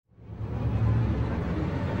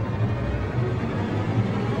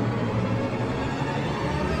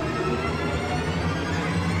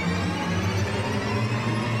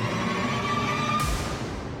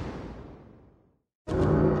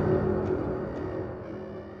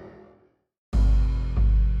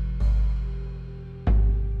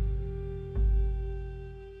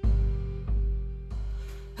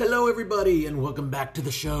everybody, and welcome back to the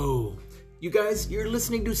show. You guys, you're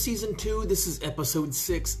listening to Season 2, this is Episode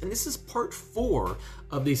 6, and this is Part 4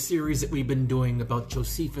 of the series that we've been doing about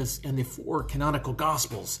Josephus and the 4 canonical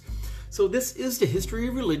Gospels. So this is the history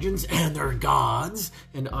of religions and their gods,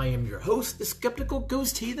 and I am your host, the Skeptical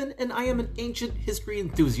Ghost Heathen, and I am an ancient history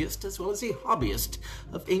enthusiast as well as a hobbyist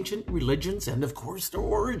of ancient religions and, of course, their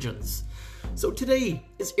origins. So today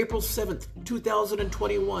is April 7th,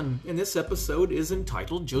 2021, and this episode is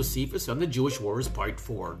entitled Josephus and the Jewish Wars Part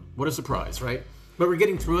 4. What a surprise, right? But we're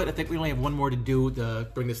getting through it. I think we only have one more to do to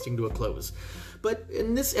bring this thing to a close. But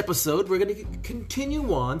in this episode, we're going to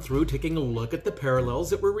continue on through taking a look at the parallels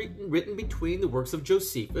that were written between the works of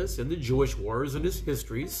Josephus and the Jewish wars and his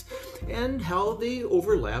histories, and how they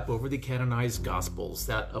overlap over the canonized Gospels,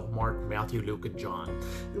 that of Mark, Matthew, Luke, and John.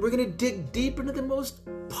 And we're going to dig deep into the most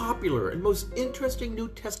popular and most interesting New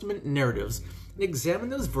Testament narratives and examine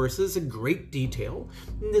those verses in great detail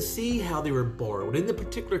and to see how they were borrowed in the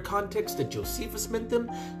particular context that Josephus meant them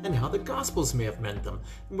and how the Gospels may have meant them,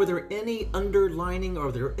 and were there any underlining or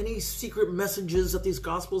are there any secret messages that these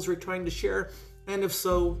Gospels were trying to share, and if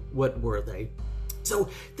so, what were they? So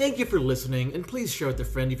thank you for listening, and please share with a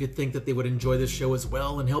friend if you think that they would enjoy this show as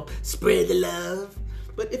well and help spread the love.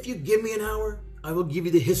 But if you give me an hour, I will give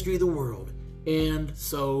you the history of the world and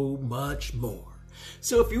so much more.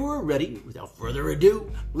 So if you are ready, without further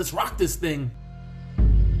ado, let's rock this thing.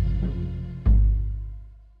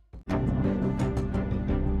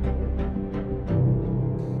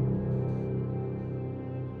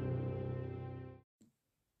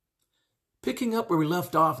 Picking up where we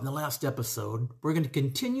left off in the last episode, we're going to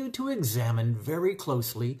continue to examine very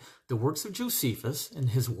closely the works of Josephus and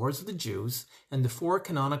his Wars of the Jews and the 4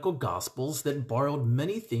 canonical Gospels that borrowed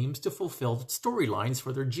many themes to fulfill storylines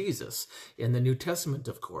for their Jesus in the New Testament,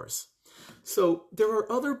 of course. So there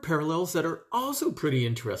are other parallels that are also pretty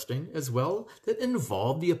interesting as well that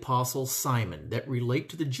involve the apostle Simon that relate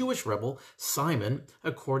to the Jewish rebel Simon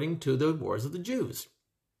according to the Wars of the Jews.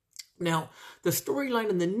 Now, the storyline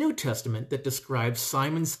in the New Testament that describes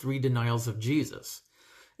Simon's 3 denials of Jesus.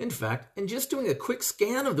 In fact, in just doing a quick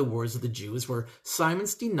scan of the Wars of the Jews where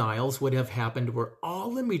Simon's denials would have happened were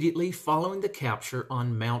all immediately following the capture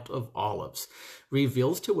on Mount of Olives,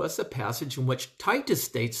 reveals to us a passage in which Titus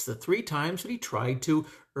states the 3 times that he tried to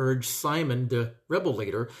urge Simon, the rebel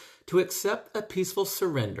leader, to accept a peaceful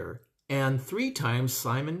surrender, and 3 times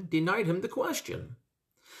Simon denied him the question.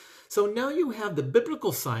 So now you have the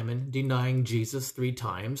biblical Simon denying Jesus 3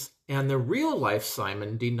 times and the real-life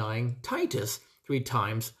Simon denying Titus 3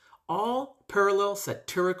 times, all parallel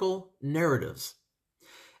satirical narratives.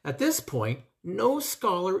 At this point, no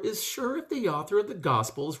scholar is sure if the author of the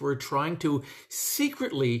Gospels were trying to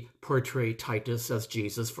secretly portray Titus as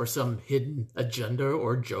Jesus for some hidden agenda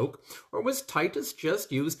or joke, or was Titus just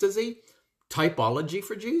used as a typology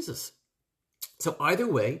for Jesus? So either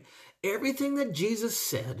way, everything that Jesus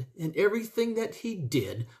said and everything that he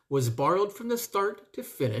did was borrowed from the start to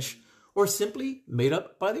finish or simply made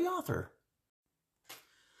up by the author.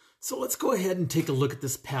 So let's go ahead and take a look at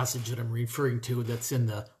this passage that I'm referring to that's in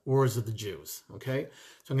the Wars of the Jews, okay?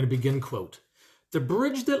 So I'm going to begin, quote, "The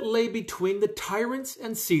bridge that lay between the tyrants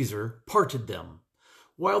and Caesar parted them,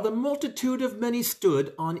 while the multitude of many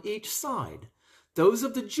stood on each side. Those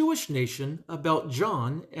of the Jewish nation about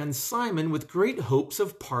John and Simon with great hopes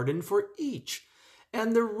of pardon for each,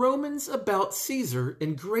 and the Romans about Caesar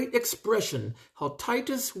in great expression how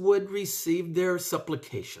Titus would receive their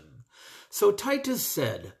supplication. So Titus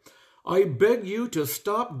said, 'I beg you to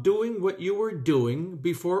stop doing what you were doing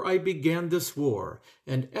before I began this war,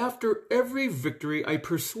 and after every victory I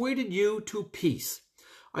persuaded you to peace.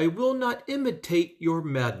 I will not imitate your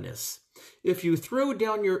madness. If you throw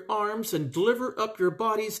down your arms and deliver up your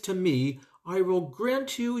bodies to me, I will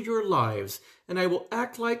grant you your lives, and I will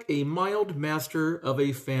act like a mild master of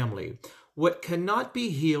a family. What cannot be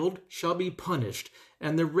healed shall be punished,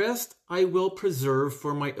 and the rest I will preserve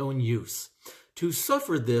for my own use.' To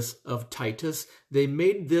suffer this of Titus, they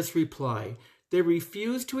made this reply. They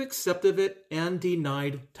refused to accept of it and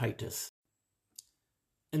denied Titus."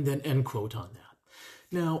 And then end quote on that.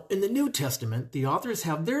 Now, in the New Testament, the authors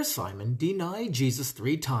have their Simon deny Jesus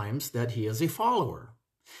 3 times that he is a follower.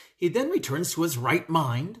 He then returns to his right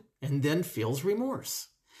mind and then feels remorse.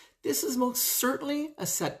 This is most certainly a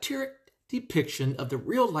satiric depiction of the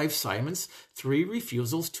real-life Simon's 3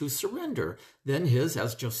 refusals to surrender. Then his,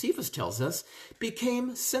 as Josephus tells us,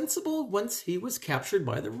 became sensible once he was captured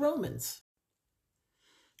by the Romans.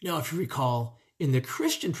 Now, if you recall, in the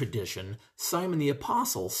Christian tradition, Simon the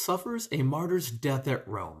Apostle suffers a martyr's death at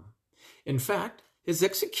Rome. In fact, His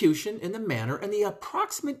execution in the manner and the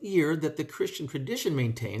approximate year that the Christian tradition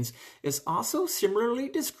maintains is also similarly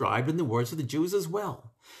described in the words of the Jews as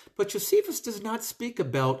well. But Josephus does not speak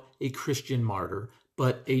about a Christian martyr,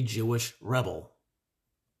 but a Jewish rebel.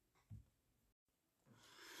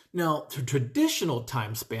 Now, the traditional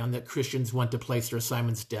time span that Christians want to place their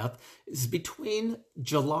Simon's death is between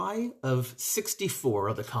July of 64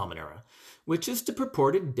 of the Common Era, which is the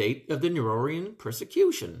purported date of the Neronian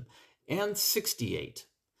persecution, and 68.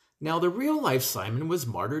 Now, the real-life Simon was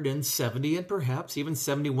martyred in 70 and perhaps even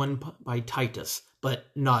 71 by Titus, but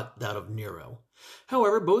not that of Nero.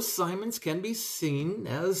 However, both Simons can be seen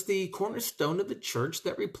as the cornerstone of the church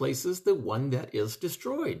that replaces the one that is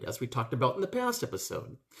destroyed, as we talked about in the past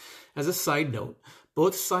episode. As a side note,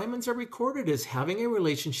 both Simons are recorded as having a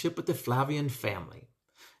relationship with the Flavian family.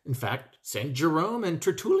 In fact, St. Jerome and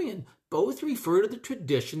Tertullian both refer to the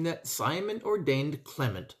tradition that Simon ordained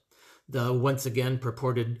Clement, the once again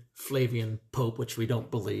purported Flavian pope, which we don't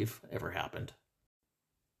believe ever happened.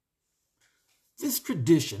 This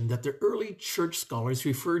tradition that the early church scholars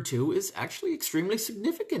refer to is actually extremely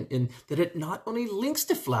significant in that it not only links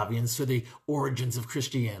the Flavians to the origins of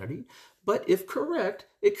Christianity, but if correct,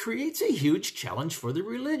 it creates a huge challenge for the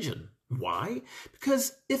religion. Why?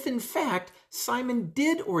 Because if in fact Simon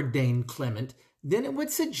did ordain Clement, then it would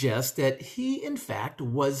suggest that he in fact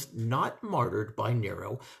was not martyred by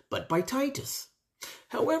Nero, but by Titus.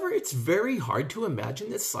 However, it's very hard to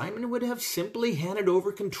imagine that Simon would have simply handed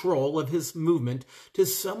over control of his movement to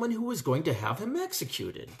someone who was going to have him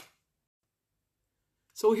executed.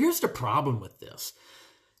 So here's the problem with this.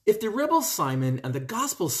 If the rebel Simon and the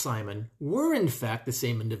gospel Simon were in fact the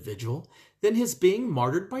same individual, then his being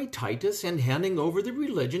martyred by Titus and handing over the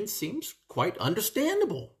religion seems quite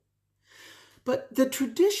understandable. But the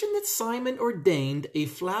tradition that Simon ordained a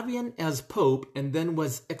Flavian as pope and then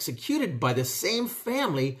was executed by the same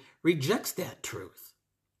family rejects that truth.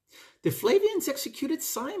 The Flavians executed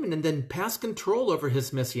Simon and then passed control over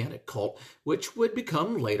his messianic cult, which would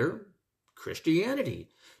become later Christianity,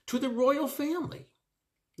 to the royal family.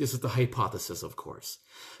 This is the hypothesis, of course.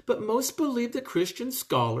 But most believe that Christian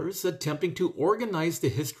scholars attempting to organize the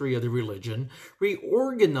history of the religion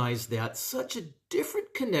reorganized that such a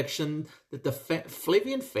different connection that the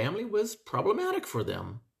Flavian family was problematic for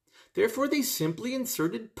them. Therefore, they simply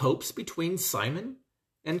inserted popes between Simon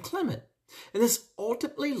and Clement. And this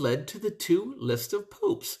ultimately led to the two lists of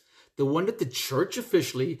popes, the one that the church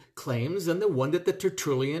officially claims and the one that the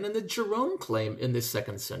Tertullian and the Jerome claim in the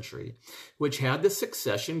 2nd century, which had the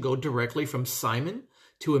succession go directly from Simon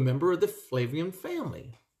to a member of the Flavian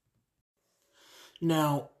family.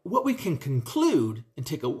 Now, what we can conclude and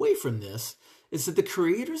take away from this is that the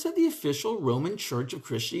creators of the official Roman Church of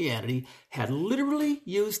Christianity had literally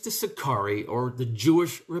used the Sicarii, or the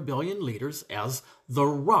Jewish rebellion leaders, as the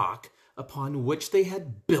rock upon which they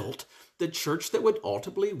had built the church that would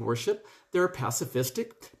ultimately worship their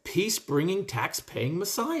pacifistic, peace-bringing, tax-paying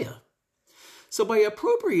Messiah. So by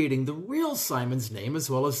appropriating the real Simon's name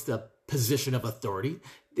as well as the position of authority,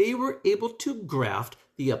 they were able to graft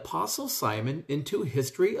the Apostle Simon into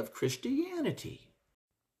history of Christianity.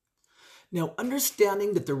 Now,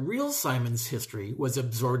 understanding that the real Simon's history was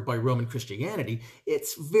absorbed by Roman Christianity,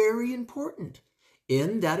 it's very important,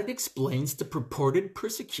 in that it explains the purported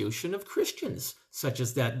persecution of Christians, such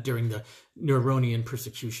as that during the Neronian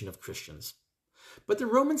persecution of Christians. But the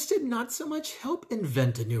Romans did not so much help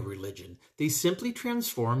invent a new religion. They simply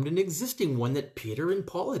transformed an existing one that Peter and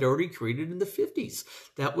Paul had already created in the 50s.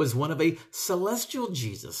 That was one of a celestial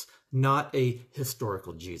Jesus, not a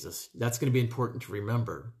historical Jesus. That's going to be important to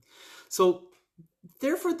remember. So,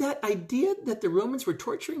 therefore, that idea that the Romans were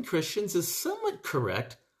torturing Christians is somewhat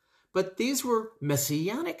correct, but these were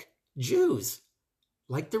Messianic Jews,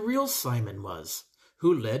 like the real Simon was,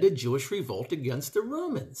 who led a Jewish revolt against the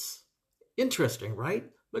Romans. Interesting, right?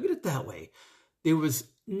 Look at it that way. There was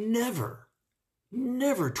never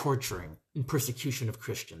torturing and persecution of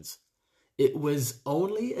Christians. It was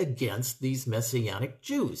only against these Messianic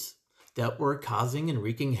Jews that were causing and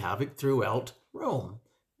wreaking havoc throughout Rome,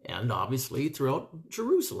 and obviously throughout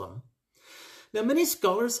Jerusalem. Now, many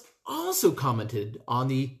scholars also commented on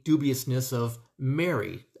the dubiousness of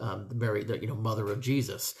Mary, the mother of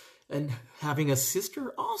Jesus, and having a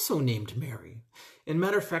sister also named Mary. And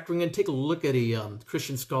matter of fact, we're going to take a look at a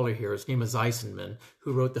Christian scholar here. His name is Eisenman,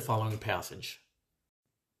 who wrote the following passage.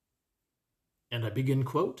 And I begin,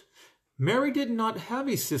 quote, "Mary did not have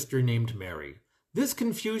a sister named Mary. This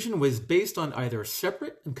confusion was based on either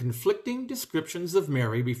separate and conflicting descriptions of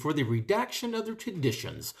Mary before the redaction of the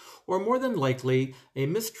traditions, or more than likely, a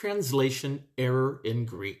mistranslation error in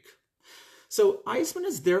Greek." So Eisman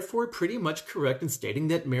is therefore pretty much correct in stating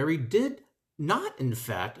that Mary did not, in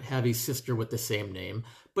fact, have a sister with the same name,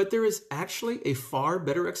 but there is actually a far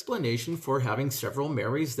better explanation for having several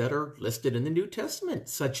Marys that are listed in the New Testament,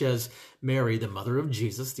 such as Mary, the mother of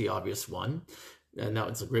Jesus, the obvious one. And now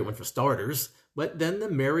it's a great one for starters. But then the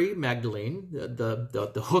Mary Magdalene,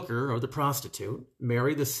 the hooker or the prostitute,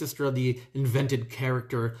 Mary, the sister of the invented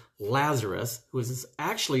character Lazarus, who is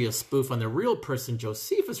actually a spoof on the real person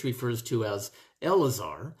Josephus refers to as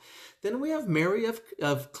Eleazar. Then we have Mary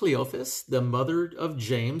of Cleophas, the mother of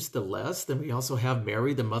James the Less. Then we also have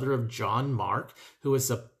Mary, the mother of John Mark, who is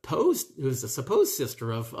a supposed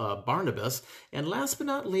sister of Barnabas. And last but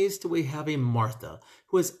not least, we have a Martha,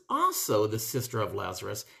 who is also the sister of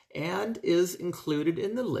Lazarus and is included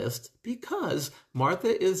in the list because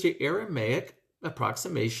Martha is the Aramaic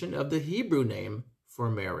approximation of the Hebrew name for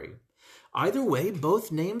Mary. Either way,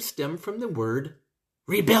 both names stem from the word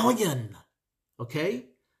rebellion. Okay?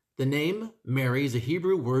 The name Mary is a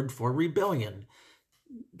Hebrew word for rebellion.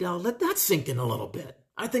 Now let that sink in a little bit.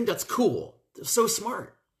 I think that's cool. They're so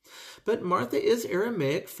smart. But Martha is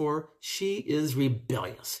Aramaic for she is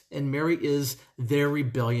rebellious, and Mary is their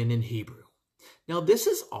rebellion in Hebrew. Now this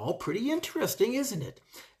is all pretty interesting, isn't it?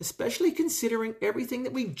 Especially considering everything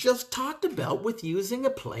that we just talked about with using a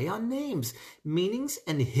play on names, meanings,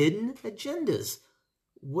 and hidden agendas.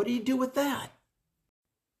 What do you do with that?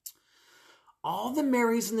 All the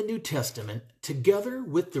Marys in the New Testament, together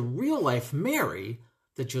with the real-life Mary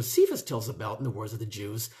that Josephus tells about in the Wars of the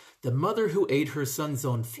Jews, the mother who ate her son's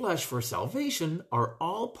own flesh for salvation, are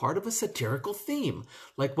all part of a satirical theme,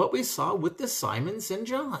 like what we saw with the Simons and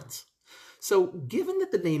Johns. So, given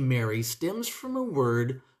that the name Mary stems from a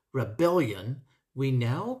word, rebellion, we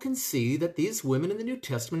now can see that these women in the New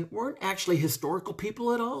Testament weren't actually historical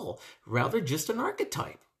people at all, rather just an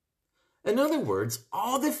archetype. In other words,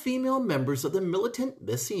 all the female members of the militant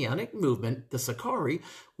messianic movement, the Sicarii,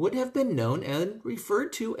 would have been known and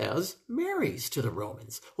referred to as Marys to the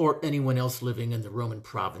Romans, or anyone else living in the Roman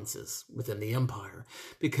provinces within the empire,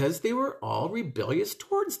 because they were all rebellious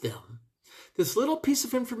towards them. This little piece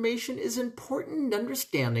of information is important in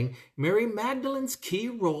understanding Mary Magdalene's key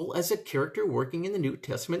role as a character working in the New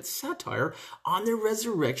Testament satire on the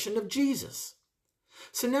resurrection of Jesus.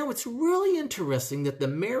 So now it's really interesting that the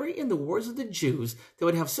Mary in the Wars of the Jews that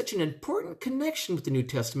would have such an important connection with the New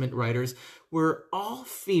Testament writers were all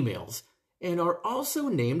females and are also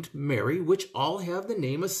named Mary, which all have the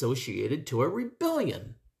name associated to a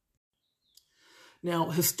rebellion. Now,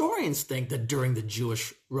 historians think that during the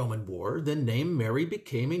Jewish-Roman War, the name Mary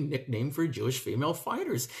became a nickname for Jewish female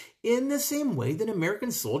fighters, in the same way that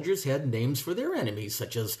American soldiers had names for their enemies,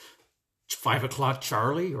 such as 5 O'Clock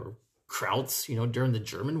Charlie or Krauts, during the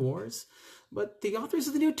German wars. But the authors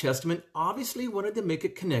of the New Testament obviously wanted to make a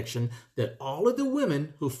connection that all of the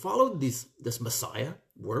women who followed this Messiah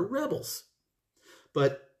were rebels.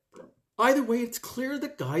 But either way, it's clear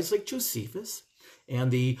that guys like Josephus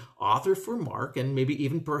and the author for Mark, and maybe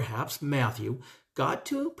even perhaps Matthew, got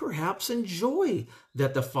to perhaps enjoy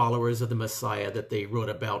that the followers of the Messiah that they wrote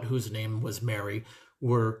about, whose name was Mary,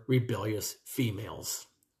 were rebellious females.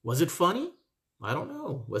 Was it funny? I don't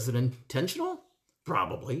know. Was it intentional?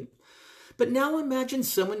 Probably. But now imagine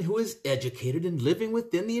someone who is educated and living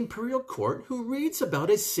within the imperial court who reads about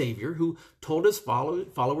a savior who told his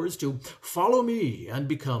followers to follow me and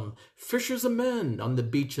become fishers of men on the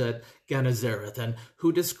beach at Gennesaret, and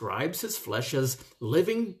who describes his flesh as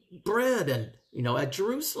living bread and, at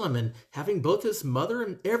Jerusalem, and having both his mother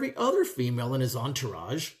and every other female in his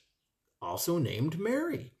entourage also named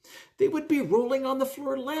Mary. They would be rolling on the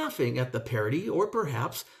floor laughing at the parody, or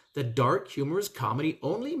perhaps the dark, humorous comedy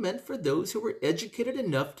only meant for those who were educated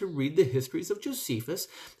enough to read the histories of Josephus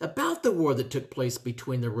about the war that took place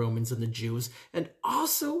between the Romans and the Jews, and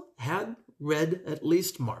also had read at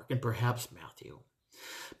least Mark and perhaps Matthew.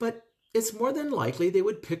 But it's more than likely they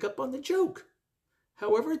would pick up on the joke.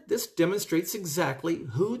 However, this demonstrates exactly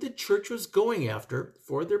who the church was going after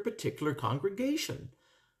for their particular congregation.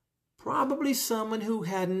 Probably someone who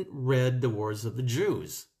hadn't read the Wars of the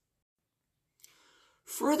Jews.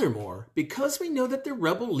 Furthermore, because we know that the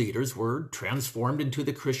rebel leaders were transformed into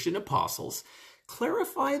the Christian apostles,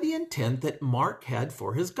 clarify the intent that Mark had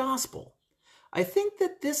for his gospel. I think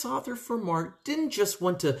that this author for Mark didn't just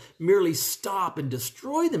want to merely stop and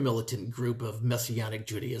destroy the militant group of Messianic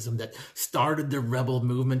Judaism that started the rebel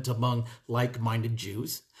movement among like-minded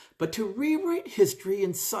Jews, but to rewrite history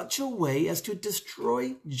in such a way as to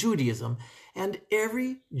destroy Judaism and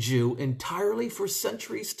every Jew entirely for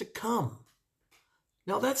centuries to come.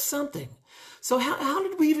 Now that's something. So how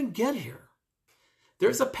did we even get here?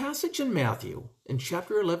 There's a passage in Matthew in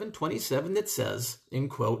chapter 11:27 that says, in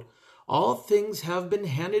quote, "All things have been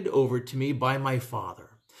handed over to me by my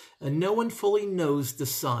Father, and no one fully knows the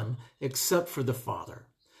Son except for the Father.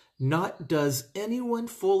 Not does anyone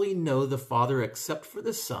fully know the Father except for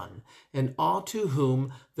the Son, and all to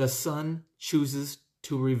whom the Son chooses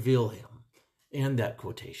to reveal him." And that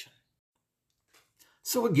quotation.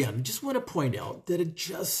 So again, just want to point out that it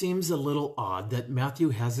just seems a little odd that Matthew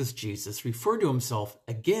has this Jesus refer to himself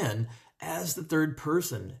again as the third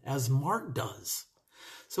person, as Mark does.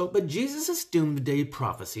 But Jesus' doomsday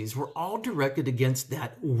prophecies were all directed against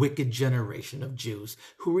that wicked generation of Jews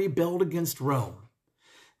who rebelled against Rome.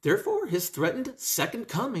 Therefore, his threatened second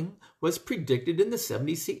coming was predicted in the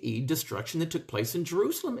 70 CE destruction that took place in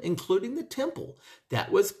Jerusalem, including the temple.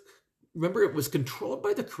 Remember, it was controlled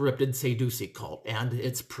by the corrupted Sadducee cult and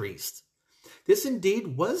its priests. This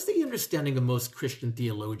indeed was the understanding of most Christian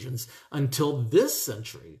theologians until this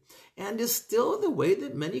century, and is still the way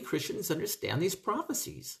that many Christians understand these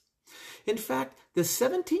prophecies. In fact, the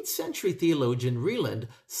 17th century theologian Reland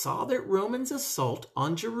saw that Roman's assault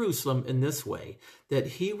on Jerusalem in this way, that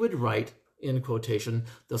he would write, in quotation,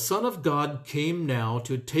 "The Son of God came now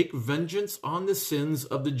to take vengeance on the sins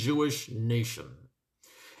of the Jewish nation."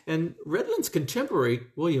 And Redland's contemporary,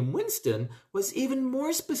 William Winston, was even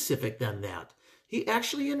more specific than that. He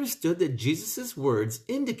actually understood that Jesus' words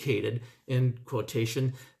indicated, in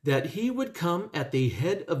quotation, that he would come at the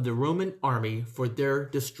head of the Roman army for their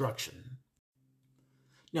destruction.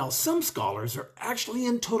 Now, some scholars are actually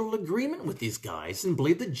in total agreement with these guys and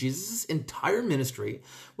believe that Jesus' entire ministry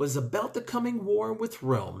was about the coming war with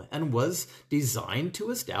Rome and was designed to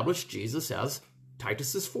establish Jesus as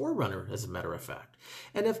Titus's forerunner, as a matter of fact.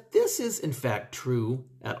 And if this is in fact true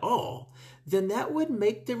at all, then that would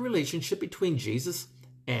make the relationship between Jesus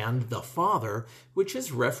and the Father, which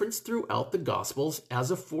is referenced throughout the Gospels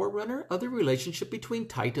as a forerunner of the relationship between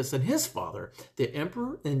Titus and his father, the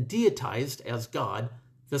emperor and deitized as God,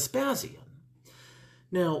 Vespasian.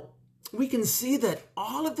 Now, we can see that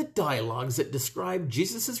all of the dialogues that describe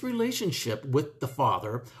Jesus' relationship with the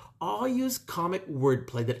Father all use comic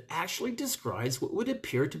wordplay that actually describes what would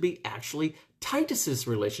appear to be actually Titus's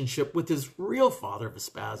relationship with his real father,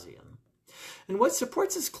 Vespasian. And what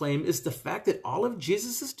supports this claim is the fact that all of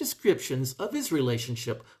Jesus' descriptions of his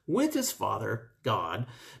relationship with his Father, God,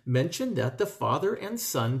 mention that the Father and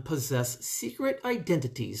Son possess secret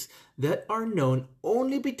identities that are known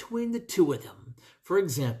only between the two of them. For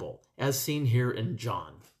example, as seen here in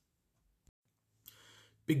John.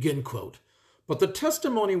 Begin quote. "But the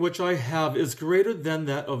testimony which I have is greater than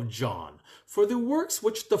that of John. For the works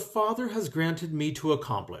which the Father has granted me to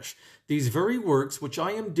accomplish, these very works which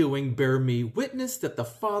I am doing bear me witness that the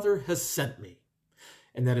Father has sent me."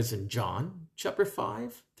 And that is in John chapter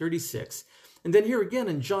 5, 36. And then here again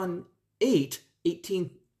in John 8,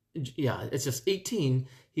 18, it's just 18,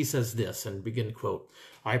 he says this, and begin quote,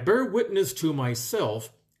 "I bear witness to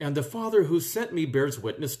myself, and the Father who sent me bears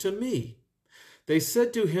witness to me. They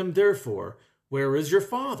said to him, therefore, 'Where is your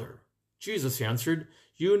Father?' Jesus answered,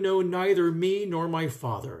 'You know neither me nor my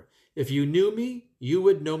Father. If you knew me, you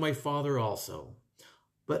would know my Father also.'"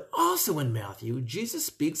 But also in Matthew, Jesus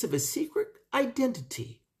speaks of a secret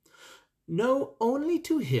identity, known only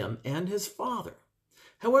to him and his Father.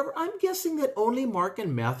 However, I'm guessing that only Mark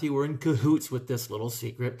and Matthew were in cahoots with this little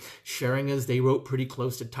secret, sharing as they wrote pretty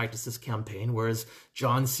close to Titus's campaign, whereas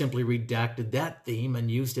John simply redacted that theme and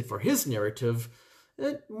used it for his narrative.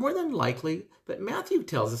 More than likely, but Matthew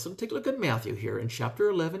tells us, so take a look at Matthew here in chapter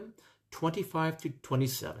 11, 25 to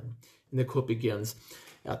 27. And the quote begins,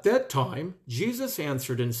 "At that time, Jesus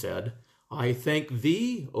answered and said, 'I thank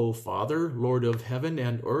thee, O Father, Lord of heaven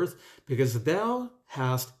and earth, because thou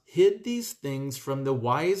hast hid these things from the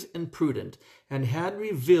wise and prudent, and had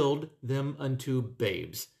revealed them unto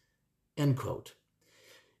babes.'" End quote.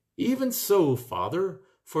 "Even so, Father,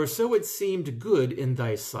 for so it seemed good in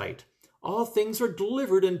thy sight. All things are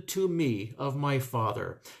delivered unto me of my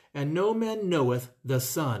Father, and no man knoweth the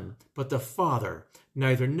Son, but the Father,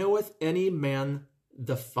 neither knoweth any man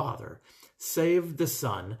the Father, save the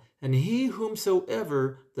Son, and he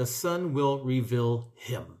whomsoever the Son will reveal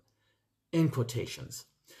him." End quotations.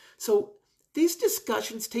 So these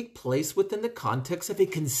discussions take place within the context of a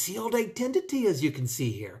concealed identity, as you can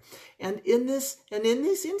see here. And in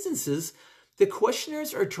these instances, the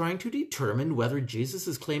questioners are trying to determine whether Jesus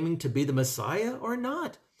is claiming to be the Messiah or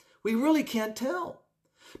not. We really can't tell.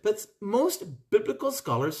 But most biblical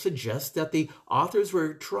scholars suggest that the authors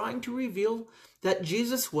were trying to reveal that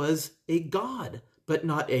Jesus was a God, but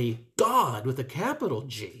not a God with a capital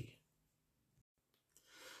G.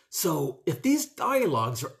 So, if these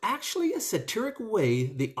dialogues are actually a satiric way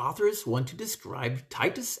the authors want to describe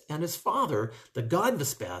Titus and his father, the god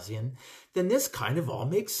Vespasian, then this kind of all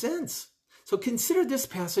makes sense. So consider this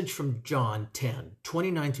passage from John 10,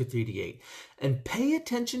 29 to 38, and pay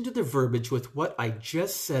attention to the verbiage with what I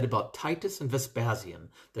just said about Titus and Vespasian,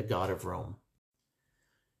 the god of Rome.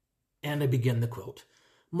 And I begin the quote.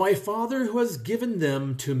 "My Father who has given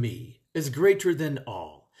them to me is greater than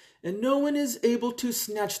all, and no one is able to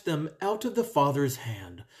snatch them out of the Father's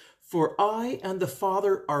hand. For I and the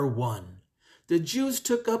Father are one." The Jews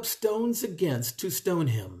took up stones to stone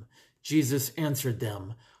him. Jesus answered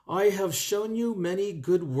them, "I have shown you many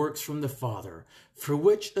good works from the Father. For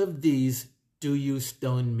which of these do you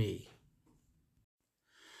stone me?"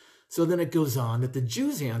 So then it goes on that the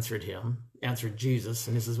Jews answered Jesus,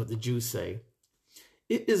 and this is what the Jews say.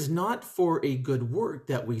 "It is not for a good work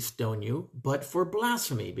that we stone you, but for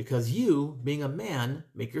blasphemy, because you, being a man,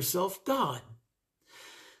 make yourself God."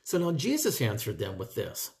 So now Jesus answered them with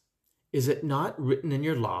this. "Is it not written in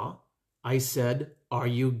your law, I said, are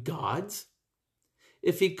you gods?"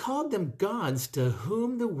 If he called them gods, to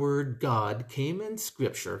whom the word God came in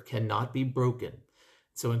Scripture cannot be broken.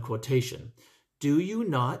 So in quotation, do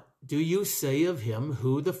you say of him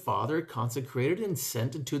who the Father consecrated and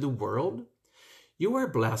sent into the world? You are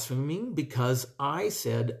blaspheming because I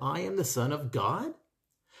said I am the Son of God?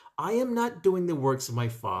 I am not doing the works of my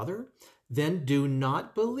Father, then do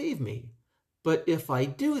not believe me. But if I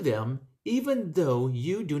do them, even though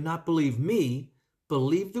you do not believe me,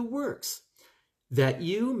 believe the works, that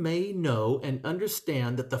you may know and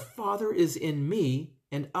understand that the Father is in me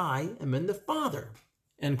and I am in the Father.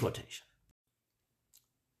 End quotation.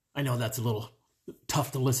 I know that's a little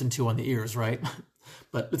tough to listen to on the ears, right?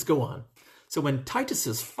 But let's go on. So when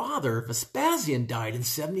Titus's father, Vespasian, died in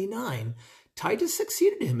 79, Titus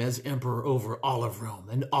succeeded him as emperor over all of Rome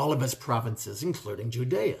and all of his provinces, including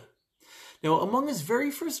Judea. Now, among his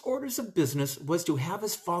very first orders of business was to have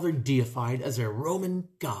his father deified as a Roman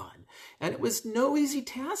god. And it was no easy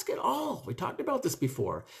task at all. We talked about this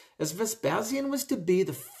before, as Vespasian was to be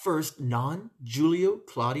the first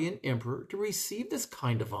non-Julio-Claudian emperor to receive this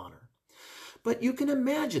kind of honor. But you can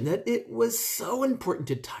imagine that it was so important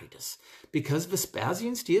to Titus, because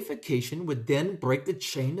Vespasian's deification would then break the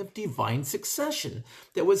chain of divine succession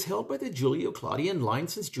that was held by the Julio-Claudian line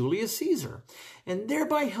since Julius Caesar, and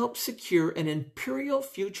thereby help secure an imperial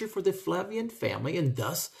future for the Flavian family and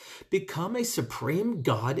thus become a supreme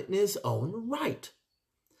god in his own right.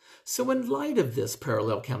 So in light of this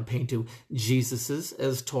parallel campaign to Jesus's,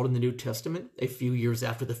 as told in the New Testament a few years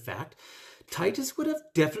after the fact, Titus would have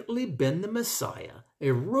definitely been the Messiah,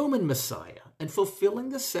 a Roman Messiah, and fulfilling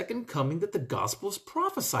the second coming that the Gospels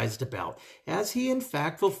prophesied about, as he in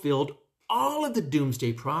fact fulfilled all of the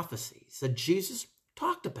doomsday prophecies that Jesus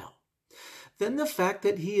talked about. Then the fact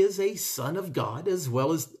that he is a son of God, as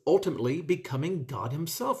well as ultimately becoming God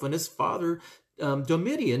himself, when his father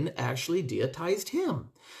Domitian actually deitized him.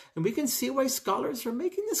 And we can see why scholars are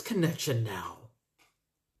making this connection now.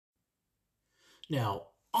 Now,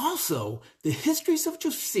 also, the histories of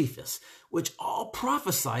Josephus, which all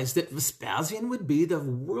prophesied that Vespasian would be the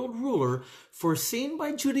world ruler foreseen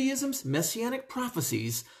by Judaism's messianic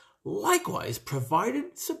prophecies, likewise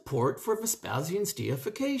provided support for Vespasian's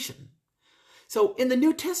deification. So in the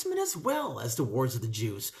New Testament as well as the Wars of the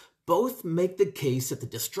Jews, both make the case that the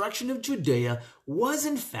destruction of Judea was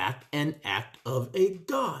in fact an act of a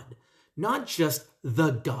god. Not just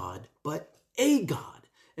the god, but a god.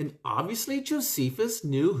 And obviously Josephus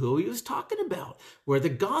knew who he was talking about, where the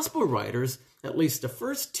gospel writers, at least the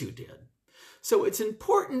first two, did. So it's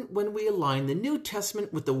important when we align the New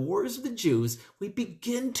Testament with the Wars of the Jews, we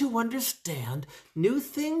begin to understand new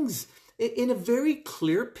things in a very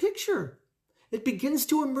clear picture. It begins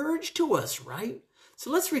to emerge to us, right? So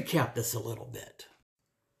let's recap this a little bit.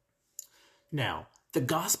 Now, the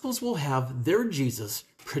Gospels will have their Jesus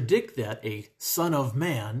predict that a Son of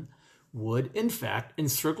Man would, in fact,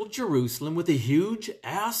 encircle Jerusalem with a huge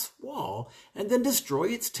ass wall and then destroy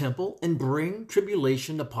its temple and bring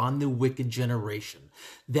tribulation upon the wicked generation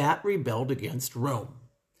that rebelled against Rome.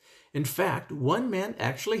 In fact, one man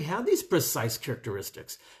actually had these precise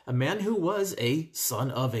characteristics, a man who was a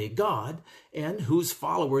son of a god and whose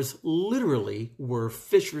followers literally were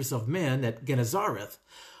fishers of men at Gennesareth.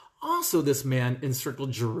 Also, this man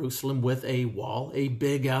encircled Jerusalem with a wall, a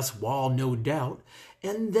big-ass wall, no doubt,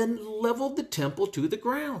 and then leveled the temple to the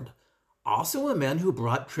ground. Also a man who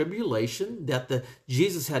brought tribulation that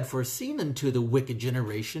Jesus had foreseen unto the wicked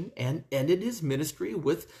generation and ended his ministry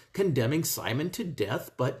with condemning Simon to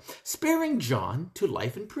death, but sparing John to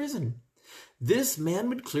life in prison. This man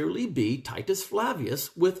would clearly be Titus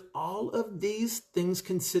Flavius, with all of these things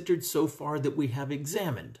considered so far that we have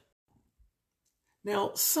examined.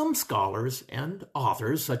 Now, some scholars and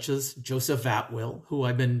authors, such as Joseph Atwill, who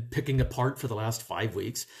I've been picking apart for the last 5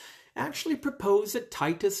 weeks, actually propose that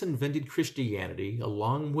Titus invented Christianity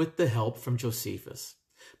along with the help from Josephus.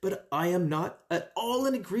 But I am not at all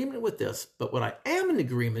in agreement with this. But what I am in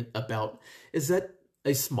agreement about is that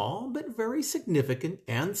a small but very significant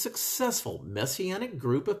and successful messianic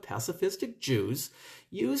group of pacifistic Jews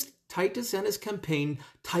used Titus and his campaign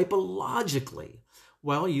typologically,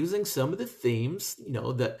 while using some of the themes,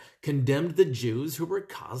 that condemned the Jews who were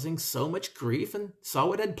causing so much grief, and saw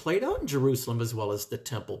what had played out in Jerusalem as well as the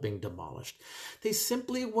temple being demolished. They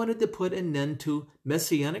simply wanted to put an end to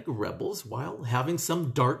messianic rebels while having some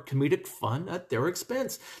dark comedic fun at their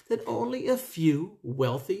expense that only a few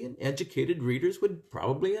wealthy and educated readers would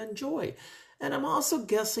probably enjoy. And I'm also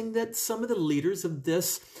guessing that some of the leaders of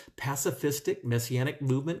this pacifistic messianic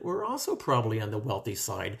movement were also probably on the wealthy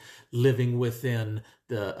side, living within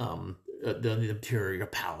the imperial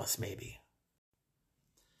palace, maybe.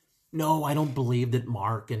 No, I don't believe that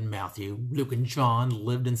Mark and Matthew, Luke and John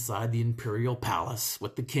lived inside the imperial palace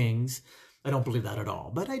with the kings. I don't believe that at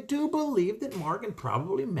all. But I do believe that Mark and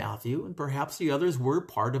probably Matthew and perhaps the others were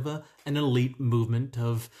part of an elite movement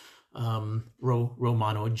of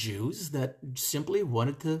Romano Jews that simply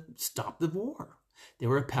wanted to stop the war. They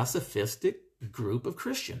were a pacifistic group of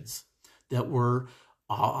Christians that were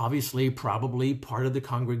obviously probably part of the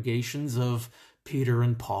congregations of Peter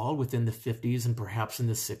and Paul within the 50s and perhaps in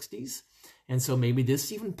the 60s. And so maybe this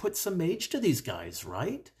even puts some age to these guys,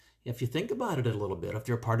 right? If you think about it a little bit, if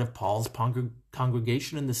they're part of Paul's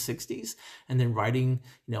congregation in the 60s and then writing,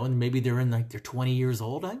 and maybe they're in they're 20 years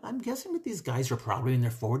old, I'm guessing that these guys are probably in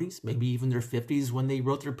their 40s, maybe even their 50s when they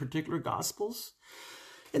wrote their particular gospels.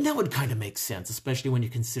 And that would kind of make sense, especially when you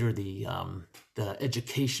consider the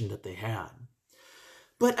education that they had.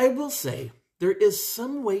 But I will say, there is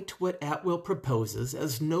some weight to what Atwill proposes,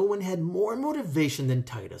 as no one had more motivation than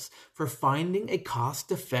Titus for finding a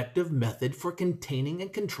cost-effective method for containing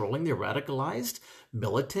and controlling the radicalized,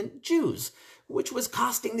 militant Jews, which was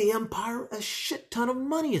costing the empire a shit ton of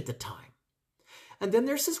money at the time. And then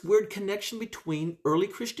there's this weird connection between early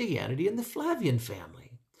Christianity and the Flavian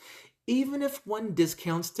family. Even if one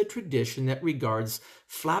discounts the tradition that regards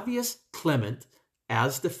Flavius Clement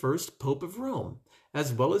as the first Pope of Rome,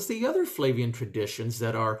 as well as the other Flavian traditions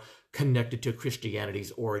that are connected to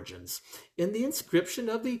Christianity's origins, in the inscription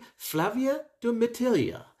of the Flavia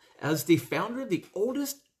Domitilia as the founder of the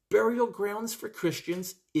oldest burial grounds for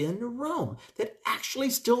Christians in Rome that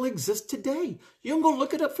actually still exist today. You can go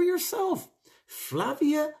look it up for yourself.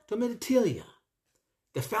 Flavia Domitilia,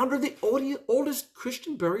 the founder of the oldest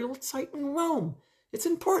Christian burial site in Rome. It's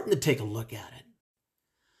important to take a look at it.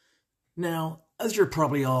 Now, as you're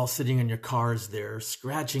probably all sitting in your cars there,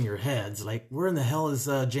 scratching your heads, like, where in the hell is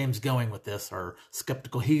James going with this, or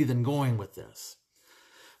Skeptical Heathen going with this?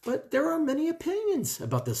 But there are many opinions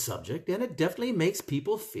about this subject, and it definitely makes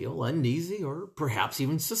people feel uneasy or perhaps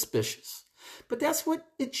even suspicious. But that's what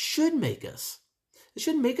it should make us. It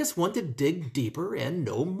should make us want to dig deeper and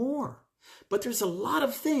know more. But there's a lot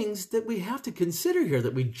of things that we have to consider here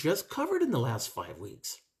that we just covered in the last 5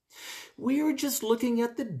 weeks. We are just looking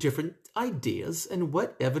at the different ideas and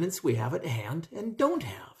what evidence we have at hand and don't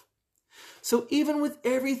have. So even with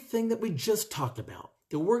everything that we just talked about,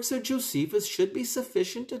 the works of Josephus should be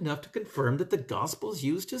sufficient enough to confirm that the Gospels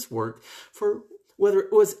used his work for, whether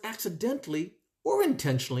it was accidentally or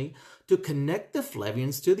intentionally, to connect the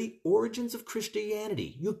Flavians to the origins of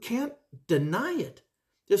Christianity. You can't deny it.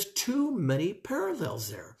 There's too many parallels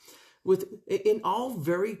there, in all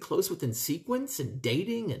very close within sequence and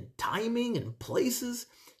dating and timing and places.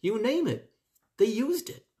 You name it, they used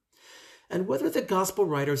it. And whether the gospel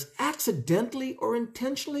writers accidentally or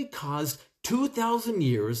intentionally caused 2,000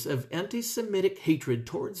 years of anti-Semitic hatred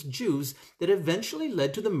towards Jews that eventually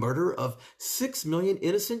led to the murder of 6 million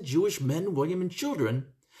innocent Jewish men, women, and children,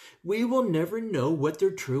 we will never know what their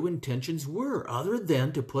true intentions were, other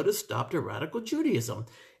than to put a stop to radical Judaism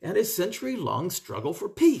and a century-long struggle for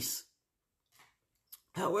peace.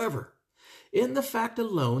 However, in the fact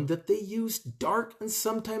alone that they used dark and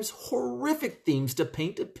sometimes horrific themes to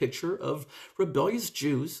paint a picture of rebellious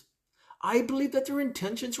Jews, I believe that their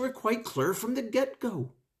intentions were quite clear from the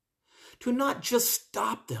get-go. To not just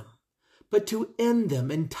stop them, but to end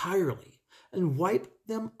them entirely and wipe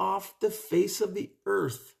them off the face of the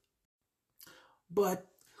earth. But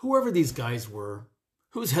whoever these guys were,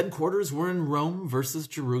 whose headquarters were in Rome versus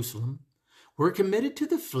Jerusalem, were committed to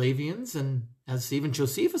the Flavians, and as even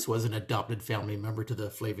Josephus was an adopted family member to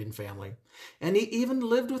the Flavian family, and he even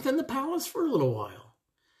lived within the palace for a little while.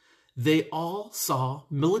 They all saw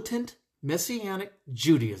militant Messianic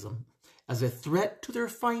Judaism as a threat to their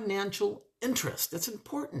financial interest. That's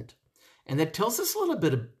important. And that tells us a little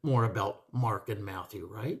bit more about Mark and Matthew,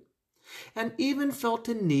 right? And even felt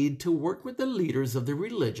a need to work with the leaders of the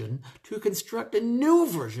religion to construct a new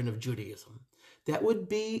version of Judaism that would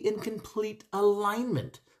be in complete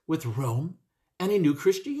alignment with Rome and a new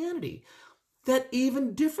Christianity. That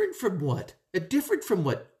even different from what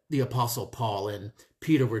the Apostle Paul and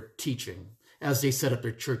Peter were teaching as they set up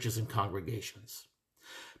their churches and congregations.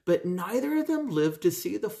 But neither of them lived to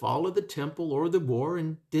see the fall of the temple or the war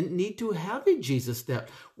and didn't need to have a Jesus that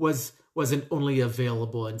wasn't only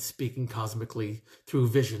available and speaking cosmically through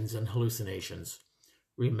visions and hallucinations.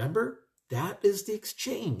 Remember, that is the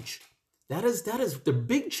exchange. That is the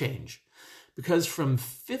big change. Because from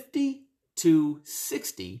 50 to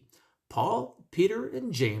 60, Paul, Peter,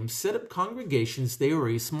 and James set up congregations. They were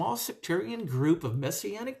a small sectarian group of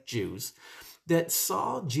Messianic Jews that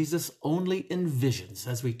saw Jesus only in visions,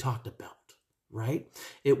 as we talked about, right?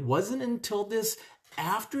 It wasn't until this,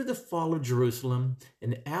 after the fall of Jerusalem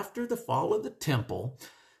and after the fall of the temple,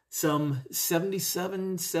 some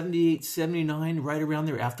 77, 78, 79, right around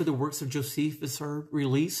there, after the works of Josephus are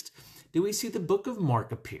released, do we see the book of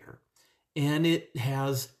Mark appear. And it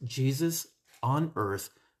has Jesus on earth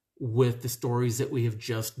with the stories that we have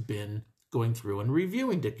just been going through and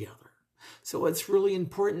reviewing together. So it's really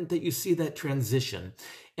important that you see that transition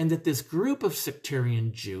and that this group of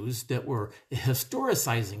sectarian Jews that were a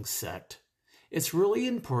historicizing sect, it's really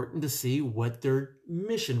important to see what their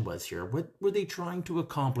mission was here. What were they trying to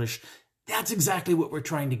accomplish? That's exactly what we're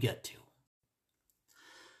trying to get to.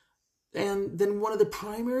 And then one of the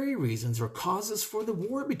primary reasons or causes for the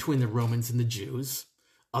war between the Romans and the Jews,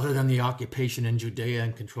 other than the occupation in Judea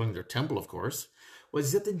and controlling their temple, of course,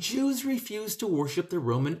 was that the Jews refused to worship the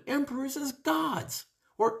Roman emperors as gods,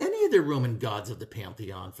 or any of the Roman gods of the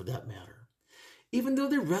pantheon for that matter, even though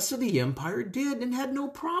the rest of the empire did and had no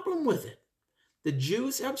problem with it. The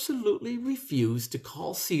Jews absolutely refused to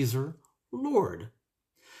call Caesar Lord.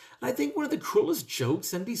 And I think one of the cruelest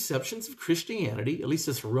jokes and deceptions of Christianity, at least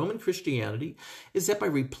this Roman Christianity, is that by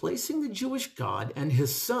replacing the Jewish God and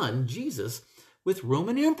his son, Jesus, with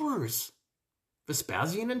Roman emperors,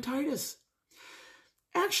 Vespasian and Titus.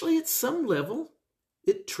 Actually, at some level,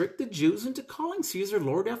 it tricked the Jews into calling Caesar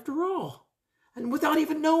Lord after all, and without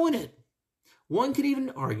even knowing it. One could even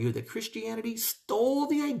argue that Christianity stole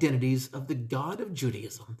the identities of the God of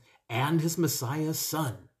Judaism and his Messiah's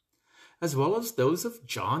son, as well as those of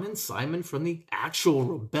John and Simon from the actual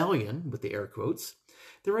rebellion, with the air quotes.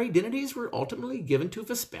 Their identities were ultimately given to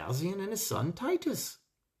Vespasian and his son Titus,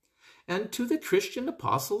 and to the Christian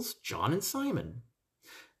apostles John and Simon.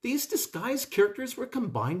 These disguised characters were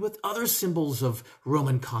combined with other symbols of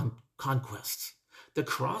Roman conquests. The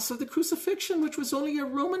cross of the crucifixion, which was only a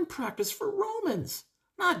Roman practice for Romans,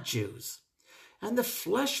 not Jews. And the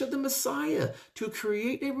flesh of the Messiah to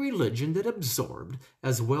create a religion that absorbed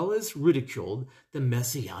as well as ridiculed the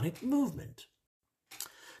Messianic movement.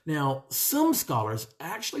 Now, some scholars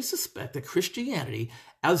actually suspect that Christianity,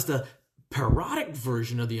 as the parodic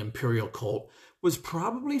version of the imperial cult, was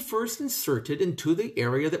probably first inserted into the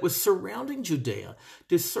area that was surrounding Judea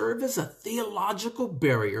to serve as a theological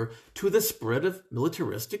barrier to the spread of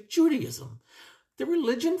militaristic Judaism. The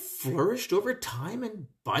religion flourished over time, and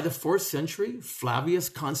by the 4th century, Flavius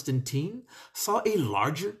Constantine saw a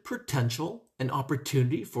larger potential and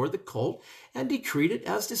opportunity for the cult and decreed it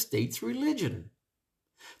as the state's religion.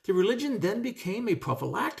 The religion then became a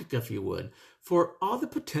prophylactic, if you would, for all the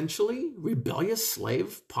potentially rebellious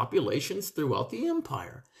slave populations throughout the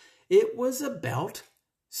empire. It was about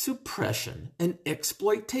suppression and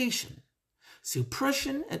exploitation.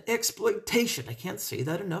 Suppression and exploitation. I can't say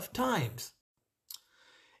that enough times.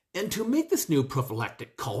 And to make this new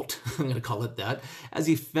prophylactic cult, I'm going to call it that, as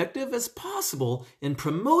effective as possible in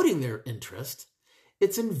promoting their interest,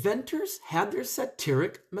 its inventors had their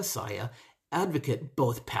satiric messiah advocate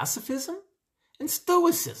both pacifism and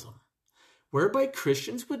stoicism, whereby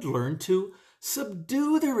Christians would learn to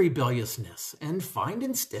subdue their rebelliousness and find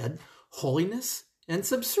instead holiness and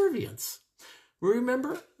subservience.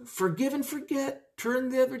 Remember, forgive and forget, turn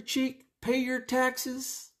the other cheek, pay your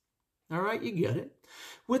taxes. All right, you get it.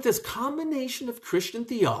 With this combination of Christian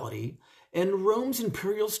theology and Rome's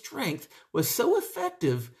imperial strength was so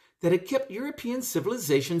effective that it kept European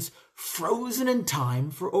civilizations frozen in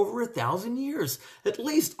time for over 1,000 years, at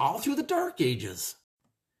least all through the Dark Ages.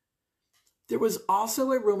 There was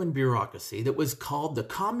also a Roman bureaucracy that was called the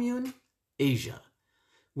commune Asia,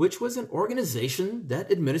 which was an organization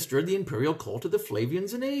that administered the imperial cult of the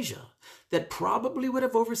Flavians in Asia, that probably would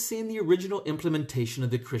have overseen the original implementation of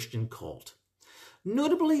the Christian cult.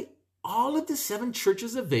 Notably, all of the 7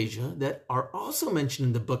 churches of Asia that are also mentioned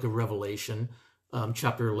in the book of Revelation,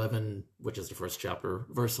 chapter 11, which is the first chapter,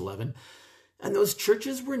 verse 11, and those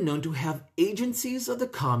churches were known to have agencies of the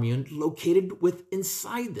commune located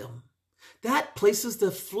inside them. That places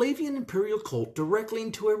the Flavian imperial cult directly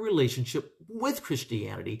into a relationship with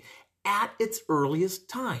Christianity at its earliest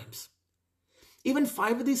times. Even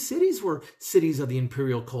 5 of these cities were cities of the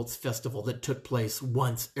imperial cult's festival that took place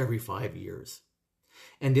once every 5 years.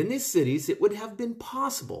 And in these cities, it would have been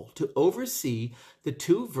possible to oversee the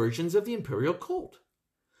 2 versions of the imperial cult,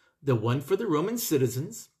 the one for the Roman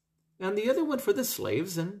citizens and the other one for the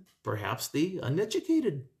slaves and perhaps the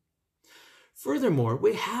uneducated. Furthermore,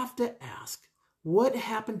 we have to ask, what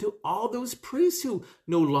happened to all those priests who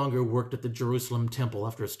no longer worked at the Jerusalem temple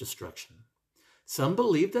after its destruction? Some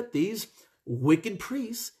believe that these wicked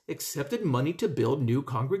priests accepted money to build new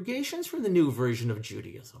congregations for the new version of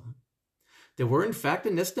Judaism. There were, in fact,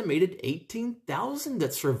 an estimated 18,000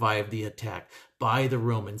 that survived the attack by the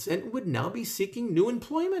Romans and would now be seeking new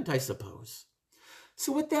employment, I suppose.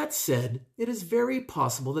 So with that said, it is very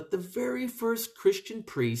possible that the very first Christian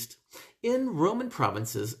priest in Roman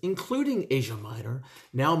provinces, including Asia Minor,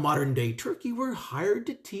 now modern-day Turkey, were hired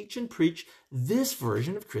to teach and preach this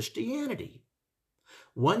version of Christianity,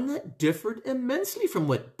 one that differed immensely from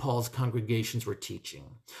what Paul's congregations were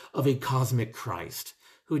teaching, of a cosmic Christ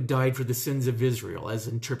who died for the sins of Israel as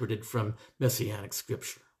interpreted from Messianic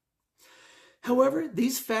scripture. However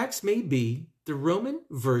these facts may be, the Roman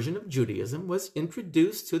version of Judaism was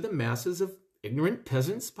introduced to the masses of ignorant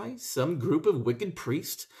peasants by some group of wicked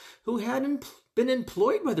priests who had been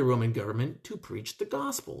employed by the Roman government to preach the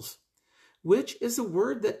Gospels, which is a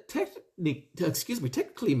word that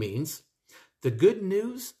technically means the good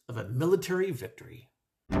news of a military victory.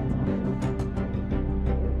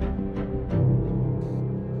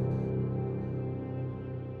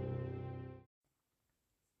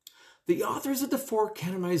 The authors of the 4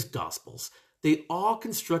 canonized Gospels, they all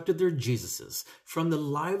constructed their Jesuses from the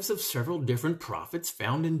lives of several different prophets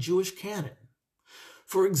found in Jewish canon.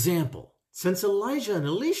 For example, since Elijah and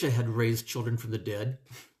Elisha had raised children from the dead,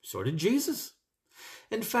 so did Jesus.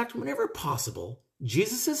 In fact, whenever possible,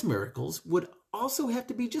 Jesus' miracles would also have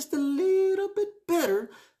to be just a little bit better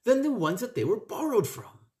than the ones that they were borrowed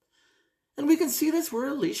from. And we can see this where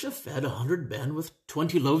Elisha fed 100 men with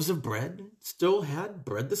 20 loaves of bread and still had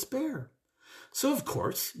bread to spare. So, of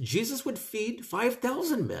course, Jesus would feed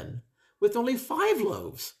 5,000 men with only 5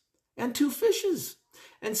 loaves and 2 fishes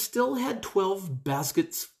and still had 12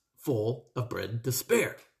 baskets full of bread to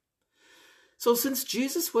spare. So since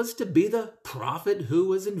Jesus was to be the prophet who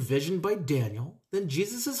was envisioned by Daniel, then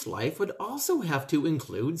Jesus' life would also have to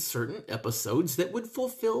include certain episodes that would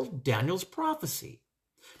fulfill Daniel's prophecy.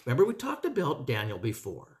 Remember, we talked about Daniel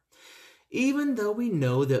before. Even though we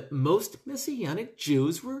know that most Messianic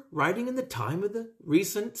Jews were writing in the time of the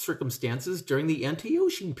recent circumstances during the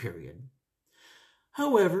Antiochian period.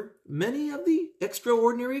 However, many of the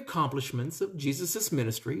extraordinary accomplishments of Jesus'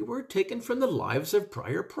 ministry were taken from the lives of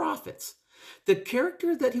prior prophets. The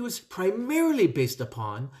character that he was primarily based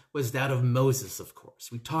upon was that of Moses, of course.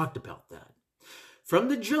 We talked about that. From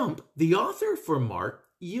the jump, the author for Mark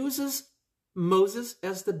uses Moses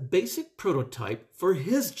as the basic prototype for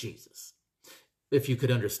his Jesus. If you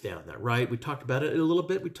could understand that, right? We talked about it a little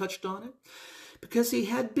bit. We touched on it. Because he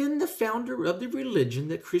had been the founder of the religion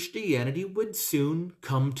that Christianity would soon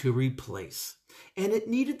come to replace. And it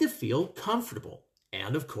needed to feel comfortable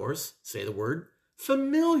and, of course, say the word,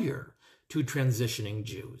 familiar to transitioning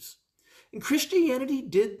Jews. And Christianity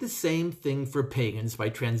did the same thing for pagans by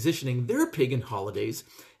transitioning their pagan holidays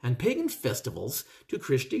and pagan festivals to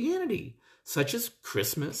Christianity, such as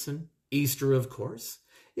Christmas and Easter, of course.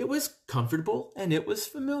 It was comfortable and it was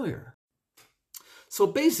familiar. So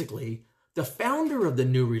basically, the founder of the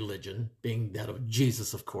new religion, being that of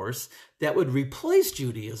Jesus, of course, that would replace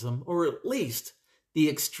Judaism, or at least the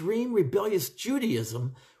extreme rebellious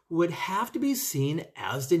Judaism, would have to be seen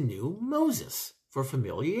as the new Moses for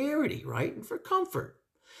familiarity, right? And for comfort.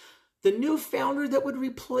 The new founder that would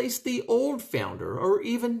replace the old founder, or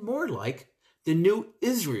even more like the new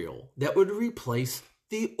Israel that would replace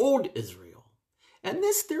the old Israel. And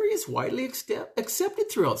this theory is widely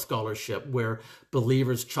accepted throughout scholarship, where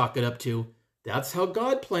believers chalk it up to, that's how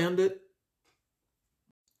God planned it.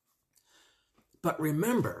 But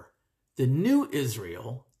remember, the new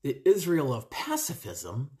Israel, the Israel of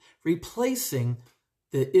pacifism, replacing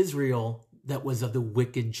the Israel that was of the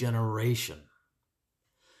wicked generation.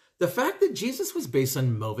 The fact that Jesus was based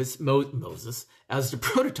on Moses as the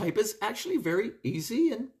prototype is actually very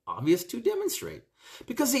easy and obvious to demonstrate,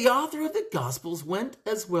 because the author of the Gospels went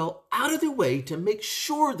as well out of their way to make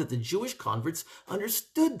sure that the Jewish converts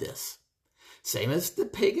understood this. Same as the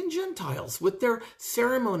pagan Gentiles with their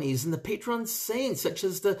ceremonies and the patron saints, such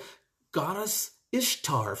as the goddess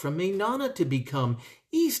Ishtar from Mainana to become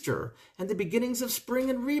Easter and the beginnings of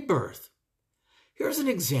spring and rebirth. Here's an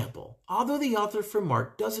example. Although the author for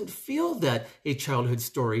Mark doesn't feel that a childhood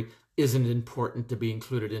story isn't important to be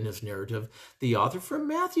included in his narrative, the author for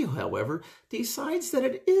Matthew, however, decides that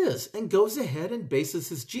it is and goes ahead and bases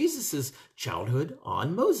his Jesus' childhood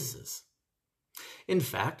on Moses's. In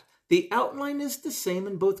fact, the outline is the same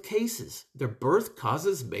in both cases. Their birth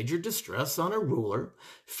causes major distress on a ruler,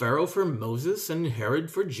 Pharaoh for Moses and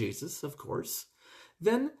Herod for Jesus, of course.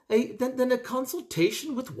 Then a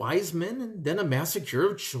consultation with wise men, and then a massacre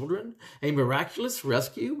of children, a miraculous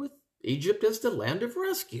rescue with Egypt as the land of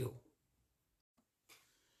rescue.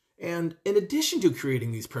 And in addition to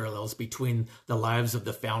creating these parallels between the lives of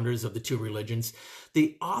the founders of the two religions,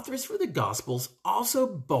 the authors for the Gospels also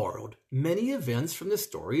borrowed many events from the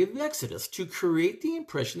story of Exodus to create the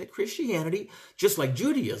impression that Christianity, just like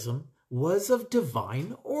Judaism, was of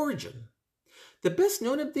divine origin. The best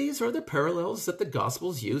known of these are the parallels that the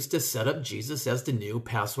Gospels use to set up Jesus as the new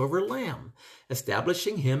Passover lamb,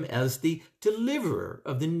 establishing him as the deliverer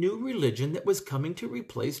of the new religion that was coming to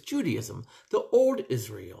replace Judaism, the old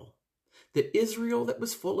Israel, the Israel that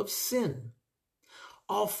was full of sin.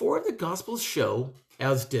 All four of the Gospels show,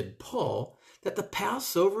 as did Paul, that the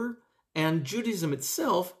Passover and Judaism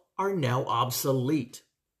itself are now obsolete,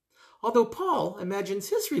 although Paul imagines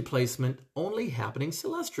his replacement only happening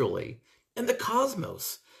celestially, in the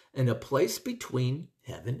cosmos, in a place between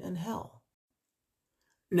heaven and hell.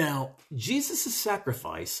 Now, Jesus'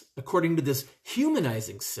 sacrifice, according to this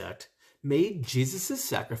humanizing sect, made Jesus'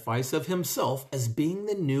 sacrifice of himself as being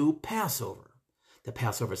the new Passover, the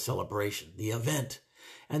Passover celebration, the event,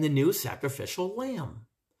 and the new sacrificial lamb.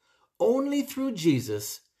 Only through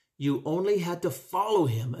Jesus, you only had to follow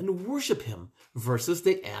him and worship him versus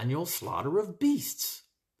the annual slaughter of beasts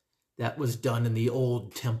that was done in the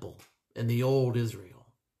old temple, in the old Israel.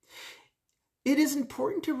 It is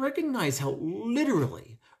important to recognize how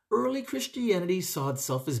literally early Christianity saw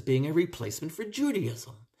itself as being a replacement for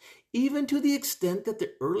Judaism, even to the extent that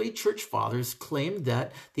the early church fathers claimed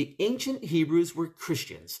that the ancient Hebrews were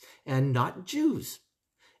Christians and not Jews.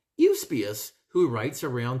 Eusebius, who writes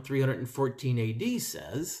around 314 AD,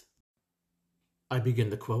 says, I begin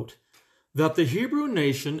the quote, that the Hebrew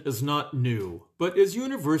nation is not new, but is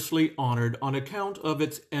universally honored on account of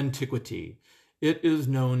its antiquity. It is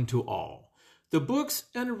known to all. The books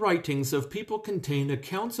and writings of people contain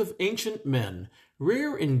accounts of ancient men,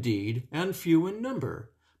 rare indeed and few in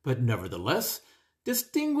number, but nevertheless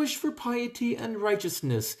distinguished for piety and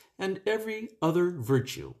righteousness and every other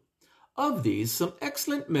virtue. Of these, some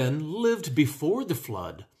excellent men lived before the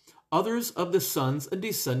flood. Others of the sons and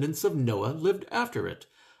descendants of Noah lived after it.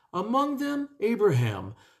 Among them,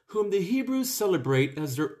 Abraham, whom the Hebrews celebrate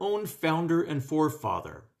as their own founder and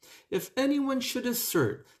forefather. If anyone should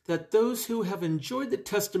assert that those who have enjoyed the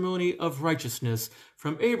testimony of righteousness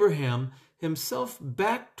from Abraham himself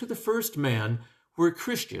back to the first man were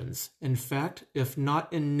Christians, in fact, if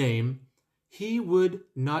not in name, he would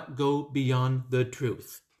not go beyond the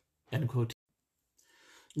truth. End quote.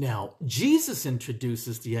 Now, Jesus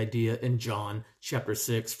introduces the idea in John chapter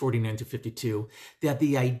 6, 49 to 52, that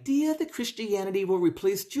the idea that Christianity will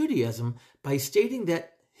replace Judaism by stating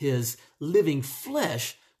that his living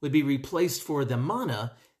flesh would be replaced for the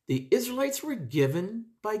manna the Israelites were given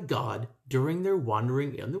by God during their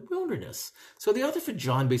wandering in the wilderness. So the author for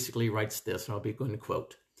John basically writes this, and I'll be going to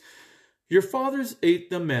quote, Your fathers ate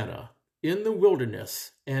the manna in the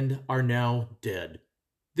wilderness and are now dead.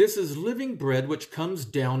 This is living bread which comes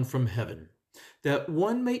down from heaven, that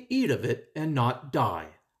one may eat of it and not die.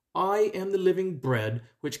 I am the living bread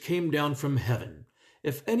which came down from heaven.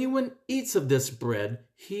 If anyone eats of this bread,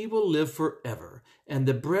 he will live forever. And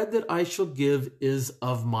the bread that I shall give is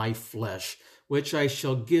of my flesh, which I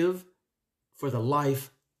shall give for the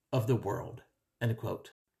life of the world. End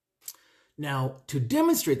quote. Now, to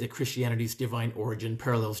demonstrate that Christianity's divine origin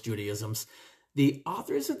parallels Judaism's, the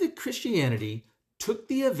authors of the Christianity took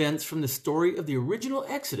the events from the story of the original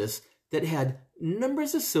Exodus that had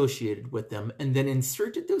numbers associated with them and then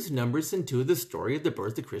inserted those numbers into the story of the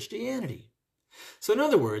birth of Christianity. So in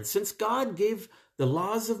other words, since God gave the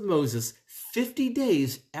laws of Moses 50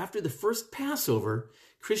 days after the first Passover,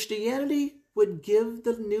 Christianity would give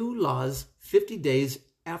the new laws 50 days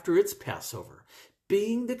after its Passover,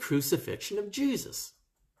 being the crucifixion of Jesus.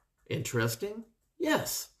 Interesting?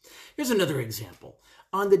 Yes. Here's another example.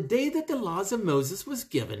 On the day that the laws of Moses was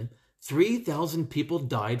given, 3,000 people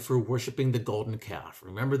died for worshiping the golden calf.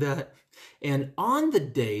 Remember that? And on the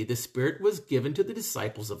day the Spirit was given to the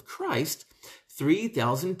disciples of Christ,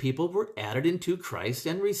 3,000 people were added into Christ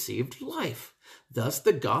and received life. Thus,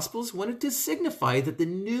 the Gospels wanted to signify that the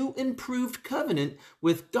new improved covenant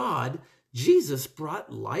with God, Jesus,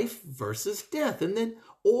 brought life versus death in the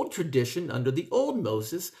old tradition under the old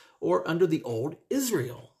Moses or under the old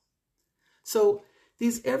Israel. So,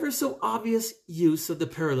 these ever so obvious use of the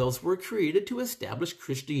parallels were created to establish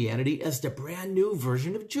Christianity as the brand new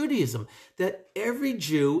version of Judaism that every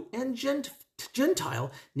Jew and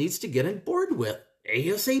Gentile needs to get on board with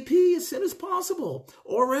ASAP, as soon as possible,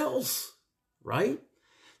 or else, right?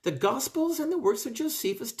 The Gospels and the works of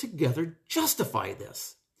Josephus together justify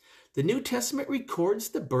this. The New Testament records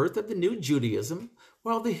the birth of the new Judaism,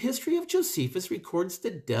 while the history of Josephus records the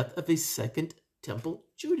death of a second temple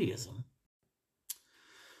Judaism.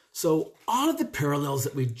 So all of the parallels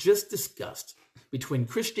that we just discussed between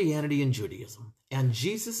Christianity and Judaism and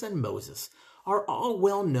Jesus and Moses are all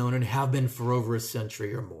well known and have been for over a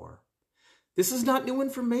century or more. This is not new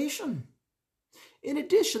information. In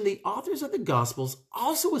addition, the authors of the Gospels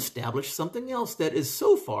also established something else that is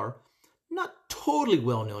so far not totally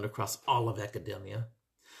well known across all of academia.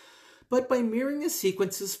 But by mirroring the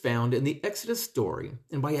sequences found in the Exodus story,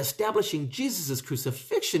 and by establishing Jesus'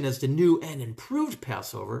 crucifixion as the new and improved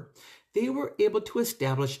Passover, they were able to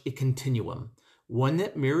establish a continuum, one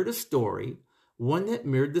that mirrored the story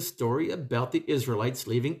about the Israelites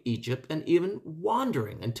leaving Egypt and even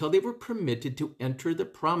wandering until they were permitted to enter the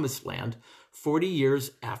Promised Land 40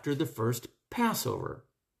 years after the first Passover.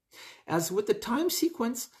 As with the time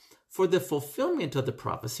sequence for the fulfillment of the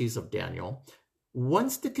prophecies of Daniel,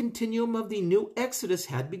 once the continuum of the new Exodus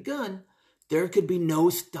had begun, there could be no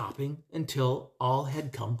stopping until all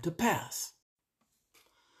had come to pass.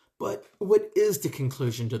 But what is the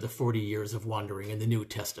conclusion to the 40 years of wandering in the New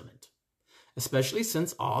Testament? Especially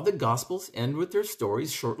since all the Gospels end with their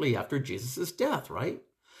stories shortly after Jesus' death, right?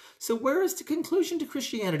 So where is the conclusion to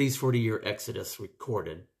Christianity's 40-year Exodus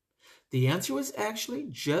recorded? The answer was actually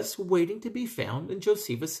just waiting to be found in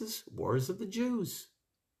Josephus' Wars of the Jews.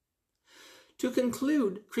 To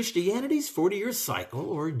conclude Christianity's 40-year cycle,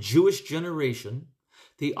 or Jewish generation,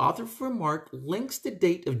 the author for Mark links the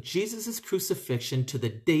date of Jesus' crucifixion to the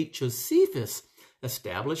date Josephus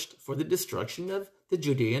established for the destruction of the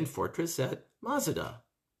Judean fortress at Masada.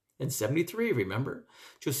 In 73, remember?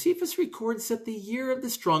 Josephus records that the year of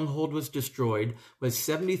the stronghold was destroyed was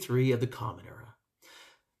 73 of the Common Era.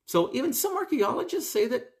 So even some archaeologists say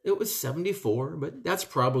that it was 74, but that's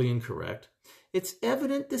probably incorrect. It's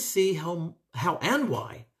evident to see how and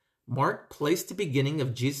why Mark placed the beginning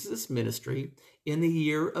of Jesus' ministry in the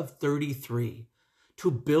year of 33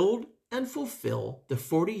 to build and fulfill the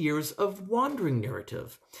 40 years of wandering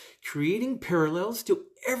narrative, creating parallels to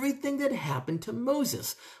everything that happened to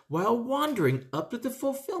Moses while wandering up to the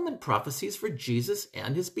fulfillment prophecies for Jesus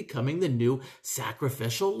and his becoming the new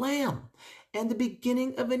sacrificial lamb, and the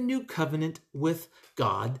beginning of a new covenant with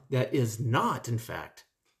God that is not, in fact,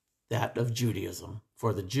 that of Judaism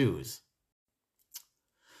for the Jews.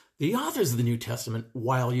 The authors of the New Testament,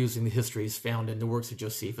 while using the histories found in the works of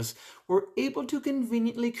Josephus, were able to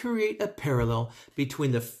conveniently create a parallel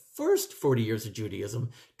between the first 40 years of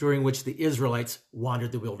Judaism, during which the Israelites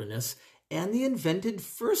wandered the wilderness, and the invented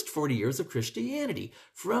first 40 years of Christianity,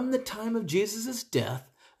 from the time of Jesus'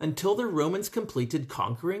 death until the Romans completed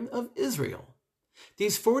conquering of Israel.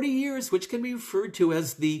 These 40 years, which can be referred to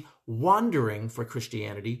as the wandering for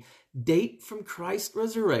Christianity, date from Christ's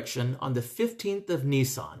resurrection on the 15th of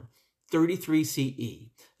Nisan, 33 CE,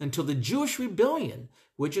 until the Jewish rebellion,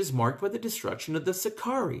 which is marked by the destruction of the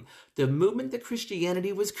Sicarii, the movement that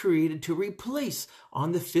Christianity was created to replace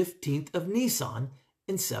on the 15th of Nisan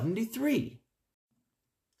in 73.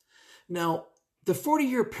 Now, the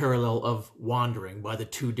 40-year parallel of wandering by the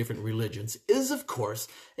two different religions is, of course,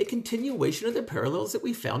 a continuation of the parallels that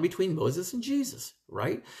we found between Moses and Jesus,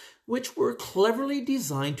 right? Which were cleverly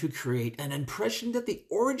designed to create an impression that the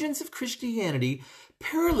origins of Christianity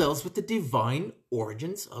parallels with the divine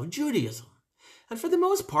origins of Judaism. And for the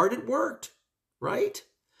most part, it worked, right?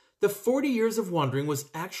 The 40 years of wandering was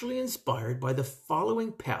actually inspired by the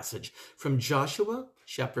following passage from Joshua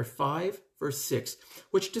chapter 5, verse 6,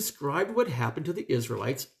 which described what happened to the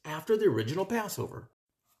Israelites after the original Passover.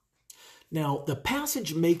 Now, the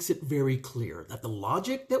passage makes it very clear that the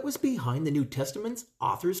logic that was behind the New Testament's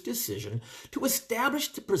author's decision to establish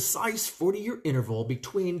the precise 40-year interval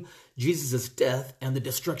between Jesus' death and the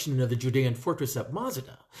destruction of the Judean fortress at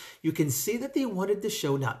Mazada, you can see that they wanted to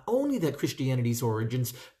show not only that Christianity's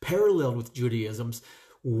origins paralleled with Judaism's,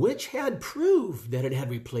 which had proved that it had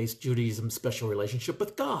replaced Judaism's special relationship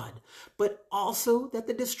with God, but also that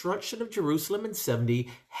the destruction of Jerusalem in 70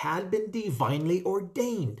 had been divinely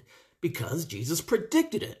ordained, because Jesus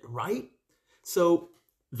predicted it, right? So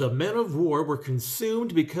the men of war were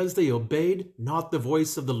consumed because they obeyed not the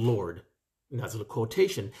voice of the Lord. And that's a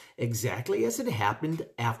quotation, exactly as it happened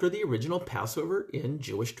after the original Passover in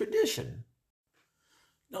Jewish tradition.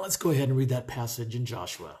 Now let's go ahead and read that passage in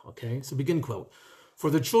Joshua, okay? So begin quote. For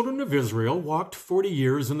the children of Israel walked 40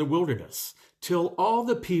 years in the wilderness, till all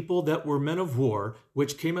the people that were men of war,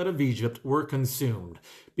 which came out of Egypt, were consumed,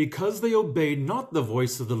 because they obeyed not the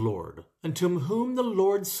voice of the Lord, unto whom the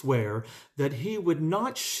Lord sware that he would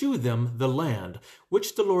not shew them the land,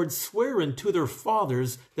 which the Lord sware unto their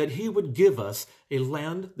fathers that he would give us, a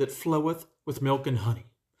land that floweth with milk and honey.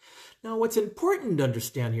 Now, what's important to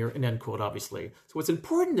understand here, and end quote, obviously. So what's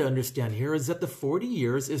important to understand here is that the 40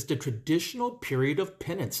 years is the traditional period of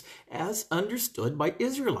penance as understood by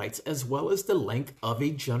Israelites, as well as the length of a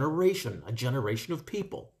generation of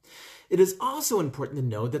people. It is also important to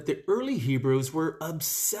know that the early Hebrews were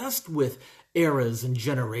obsessed with eras and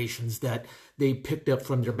generations that they picked up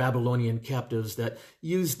from their Babylonian captives that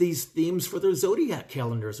used these themes for their zodiac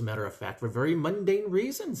calendar, as a matter of fact, for very mundane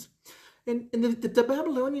reasons. And the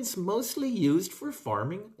Babylonians mostly used for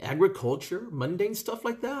farming, agriculture, mundane stuff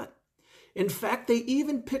like that. In fact, they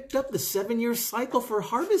even picked up the 7-year cycle for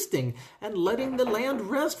harvesting and letting the land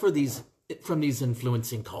rest from these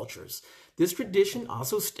influencing cultures. This tradition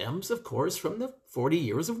also stems, of course, from the 40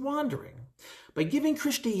 years of wandering. By giving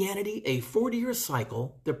Christianity a 40-year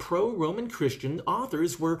cycle, the pro-Roman Christian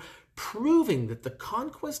authors were proving that the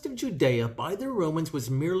conquest of Judea by the Romans was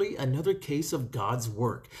merely another case of God's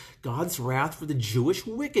work, God's wrath for the Jewish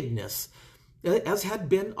wickedness, as had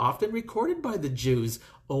been often recorded by the Jews'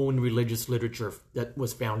 own religious literature that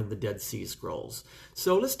was found in the Dead Sea Scrolls.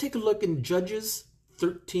 So let's take a look in Judges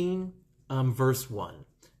 13, verse 1.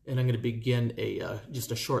 And I'm going to begin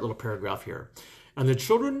just a short little paragraph here. And the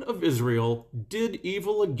children of Israel did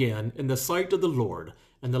evil again in the sight of the Lord,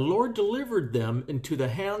 and the Lord delivered them into the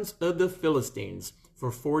hands of the Philistines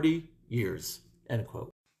for 40 years. End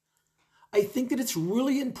quote. I think that it's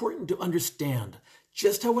really important to understand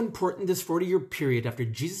just how important this 40-year period after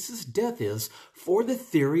Jesus' death is for the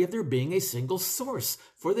theory of there being a single source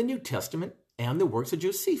for the New Testament and the works of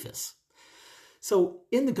Josephus. So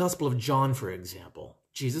in the Gospel of John, for example,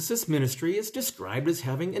 Jesus' ministry is described as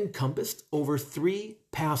having encompassed over 3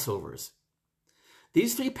 Passovers.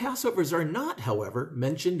 These 3 Passovers are not, however,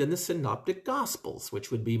 mentioned in the Synoptic Gospels,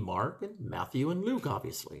 which would be Mark and Matthew and Luke,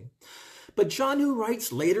 obviously. But John, who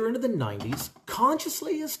writes later into the 90s,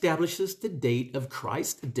 consciously establishes the date of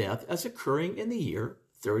Christ's death as occurring in the year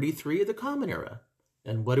 33 of the Common Era.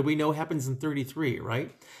 And what do we know happens in 33,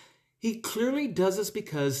 right? He clearly does this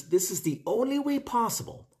because this is the only way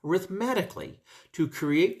possible, arithmetically, to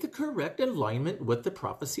create the correct alignment with the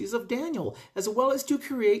prophecies of Daniel, as well as to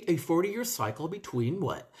create a 40-year cycle between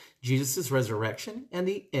what? Jesus' resurrection and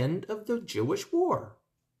the end of the Jewish war.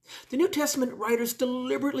 The New Testament writers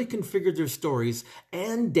deliberately configured their stories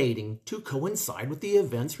and dating to coincide with the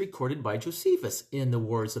events recorded by Josephus in the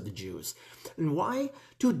Wars of the Jews. And why?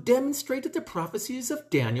 To demonstrate that the prophecies of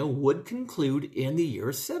Daniel would conclude in the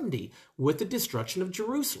year 70 with the destruction of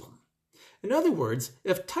Jerusalem. In other words,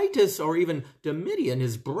 if Titus or even Domitian,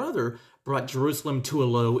 his brother, brought Jerusalem to a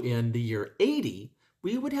low in the year 80,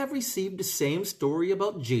 we would have received the same story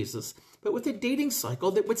about Jesus, but with a dating cycle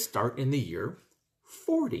that would start in the year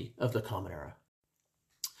 40 of the Common Era.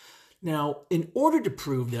 Now, in order to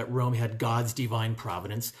prove that Rome had God's divine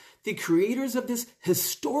providence, the creators of this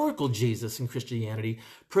historical Jesus in Christianity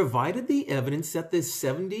provided the evidence that the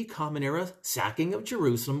 70 Common Era sacking of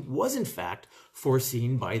Jerusalem was in fact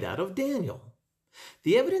foreseen by that of Daniel.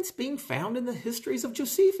 The evidence being found in the histories of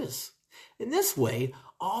Josephus. In this way,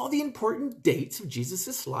 all the important dates of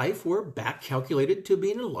Jesus' life were back calculated to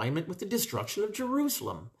be in alignment with the destruction of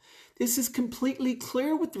Jerusalem. This is completely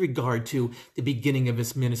clear with regard to the beginning of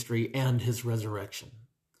his ministry and his resurrection.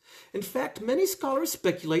 In fact, many scholars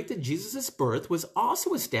speculate that Jesus' birth was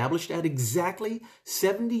also established at exactly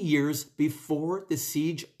 70 years before the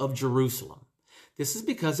siege of Jerusalem. This is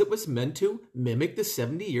because it was meant to mimic the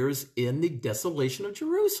 70 years in the desolation of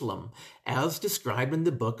Jerusalem, as described in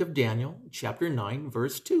the book of Daniel, chapter 9,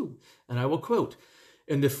 verse 2. And I will quote,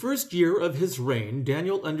 In the first year of his reign,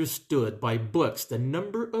 Daniel understood by books the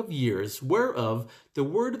number of years whereof the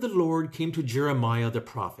word of the Lord came to Jeremiah the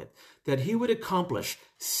prophet, that he would accomplish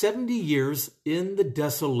 70 years in the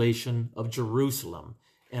desolation of Jerusalem.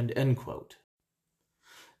 And end quote.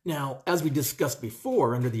 Now, as we discussed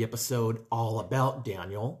before under the episode all about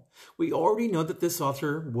Daniel, we already know that this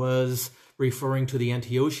author was referring to the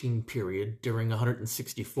Antiochian period during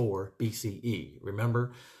 164 BCE.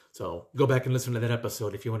 Remember? So go back and listen to that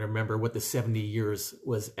episode if you want to remember what the 70 years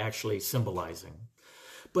was actually symbolizing.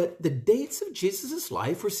 But the dates of Jesus'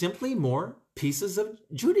 life were simply more pieces of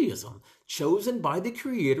Judaism chosen by the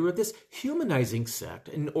creator of this humanizing sect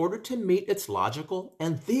in order to meet its logical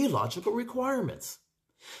and theological requirements.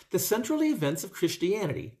 The central events of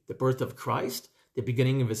Christianity, the birth of Christ, the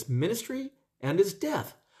beginning of his ministry, and his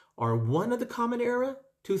death, are one of the Common Era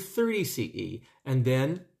to 30 CE and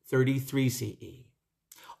then 33 CE.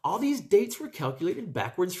 All these dates were calculated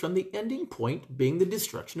backwards from the ending point being the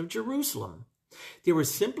destruction of Jerusalem. They were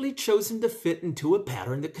simply chosen to fit into a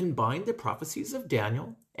pattern that combined the prophecies of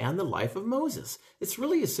Daniel and the life of Moses. It's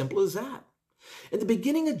really as simple as that. At the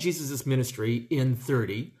beginning of Jesus' ministry in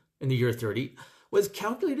the year 30, was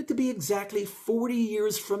calculated to be exactly 40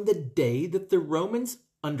 years from the day that the Romans,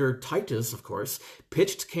 under Titus, of course,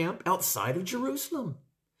 pitched camp outside of Jerusalem.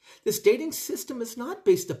 This dating system is not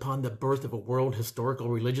based upon the birth of a world historical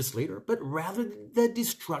religious leader, but rather the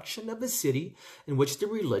destruction of the city in which the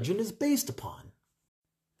religion is based upon.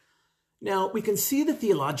 Now, we can see the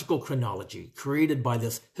theological chronology created by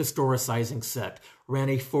this historicizing sect ran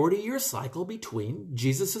a 40-year cycle between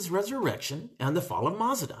Jesus' resurrection and the fall of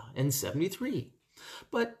Mazda in 73.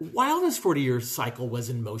 But while this 40-year cycle was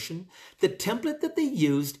in motion, the template that they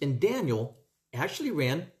used in Daniel actually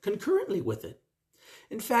ran concurrently with it.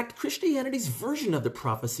 In fact, Christianity's version of the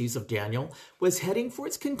prophecies of Daniel was heading for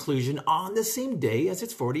its conclusion on the same day as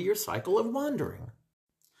its 40-year cycle of wandering.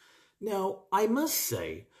 Now, I must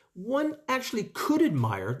say, one actually could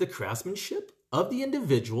admire the craftsmanship of the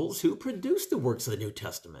individuals who produced the works of the New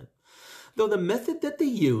Testament, though the method that they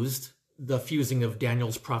used, the fusing of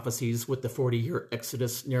Daniel's prophecies with the 40-year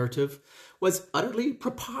Exodus narrative, was utterly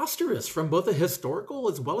preposterous from both a historical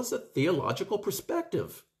as well as a theological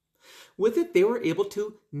perspective. With it, they were able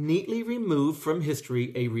to neatly remove from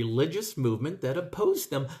history a religious movement that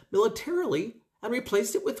opposed them militarily and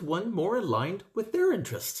replaced it with one more aligned with their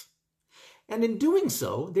interests. And in doing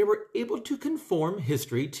so, they were able to conform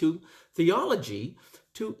history to theology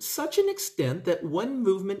to such an extent that one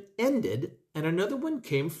movement ended and another one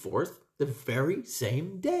came forth the very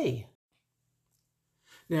same day.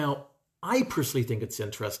 Now, I personally think it's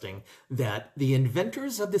interesting that the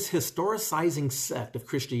inventors of this historicizing sect of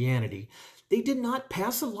Christianity, they did not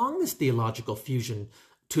pass along this theological fusion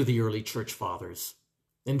to the early church fathers.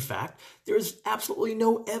 In fact, there is absolutely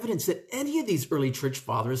no evidence that any of these early church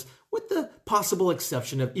fathers, with the possible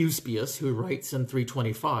exception of Eusebius, who writes in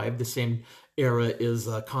 325, the same era as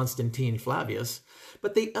Constantine Flavius,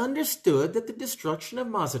 but they understood that the destruction of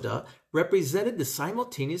Mazda represented the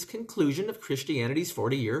simultaneous conclusion of Christianity's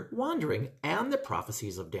 40-year wandering and the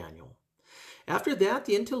prophecies of Daniel. After that,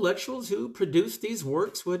 the intellectuals who produced these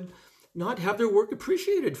works would not have their work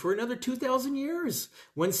appreciated for another 2,000 years,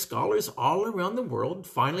 when scholars all around the world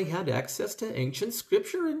finally had access to ancient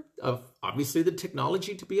scripture and obviously the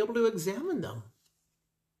technology to be able to examine them.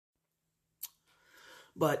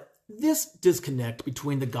 But this disconnect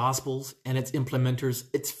between the Gospels and its implementers,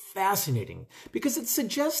 it's fascinating because it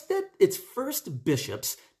suggests that its first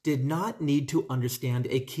bishops did not need to understand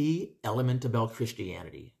a key element about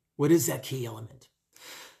Christianity. What is that key element?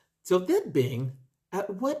 So that being,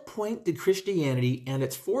 at what point did Christianity and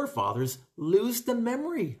its forefathers lose the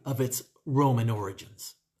memory of its Roman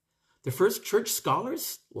origins? The first church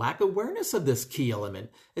scholars lack awareness of this key element.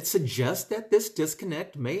 It suggests that this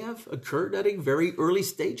disconnect may have occurred at a very early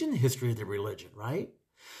stage in the history of the religion, right?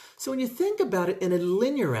 So when you think about it in a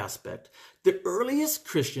linear aspect, the earliest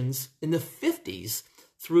Christians in the 50s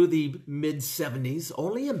through the mid-70s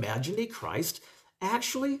only imagined a Christ,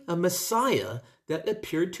 actually a Messiah, that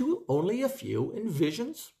appeared to only a few in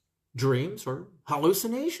visions, dreams, or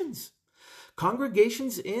hallucinations.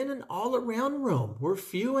 Congregations in and all around Rome were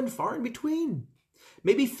few and far in between.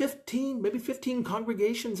 Maybe 15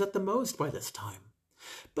 congregations at the most by this time.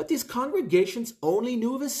 But these congregations only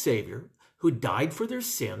knew of a Savior who died for their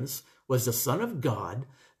sins, was the Son of God,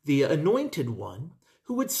 the Anointed One,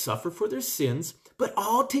 who would suffer for their sins, but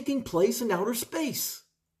all taking place in outer space.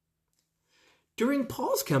 During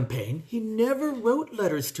Paul's campaign, he never wrote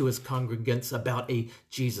letters to his congregants about a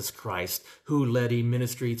Jesus Christ who led a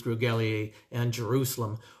ministry through Galilee and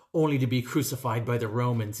Jerusalem, only to be crucified by the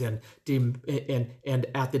Romans and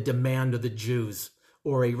at the demand of the Jews,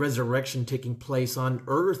 or a resurrection taking place on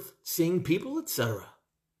earth, seeing people, etc.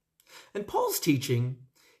 And Paul's teaching,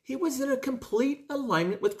 he was in a complete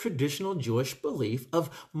alignment with traditional Jewish belief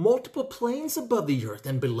of multiple planes above the earth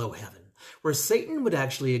and below heaven, where Satan would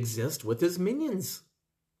actually exist with his minions.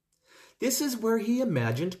 This is where he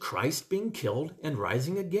imagined Christ being killed and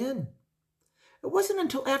rising again. It wasn't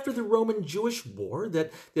until after the Roman-Jewish War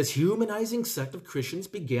that this humanizing sect of Christians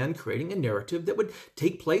began creating a narrative that would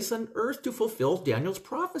take place on earth to fulfill Daniel's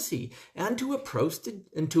prophecy and to oppress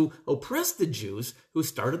the Jews who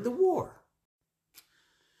started the war.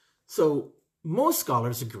 So most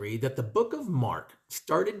scholars agree that the book of Mark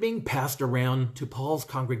started being passed around to Paul's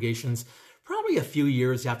congregations probably a few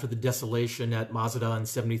years after the desolation at Masada in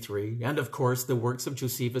 73, and of course the works of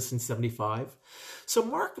Josephus in 75. So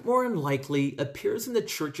Mark more than likely appears in the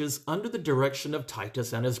churches under the direction of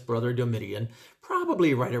Titus and his brother Domitian,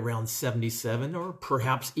 probably right around 77, or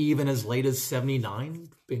perhaps even as late as 79,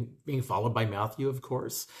 being followed by Matthew, of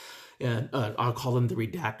course. And I'll call them the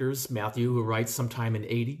redactors. Matthew, who writes sometime in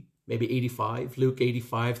 80, maybe 85, Luke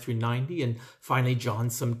 85 through 90, and finally John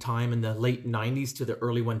sometime in the late 90s to the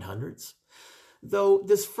early 100s. Though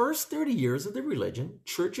this first 30 years of the religion,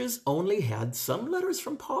 churches only had some letters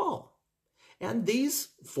from Paul and these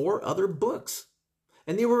 4 other books.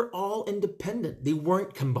 And they were all independent. They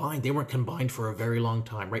weren't combined. They weren't combined for a very long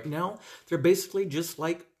time. Right now, they're basically just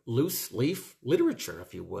like loose leaf literature,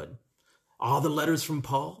 if you would. All the letters from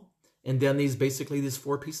Paul, and then these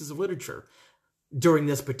 4 pieces of literature during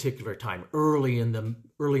this particular time, early in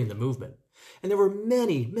the movement. And there were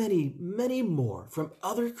many, many, many more from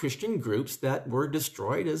other Christian groups that were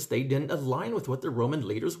destroyed as they didn't align with what the Roman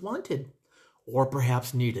leaders wanted, or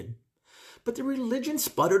perhaps needed. But the religion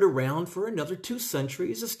sputtered around for another 2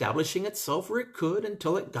 centuries, establishing itself where it could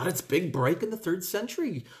until it got its big break in the 3rd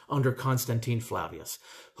century under Constantine Flavius,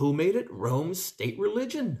 who made it Rome's state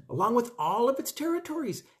religion, along with all of its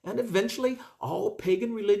territories, and eventually all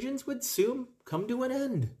pagan religions would soon come to an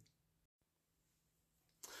end.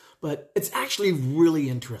 But it's actually really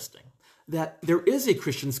interesting that there is a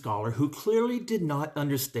Christian scholar who clearly did not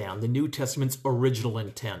understand the New Testament's original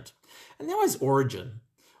intent. And that was Origen.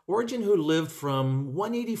 Origen, who lived from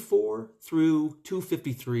 184 through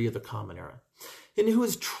 253 of the Common Era, and who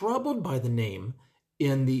is troubled by the name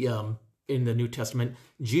in the New Testament,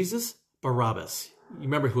 Jesus Barabbas. You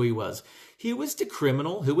remember who he was. He was the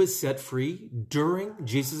criminal who was set free during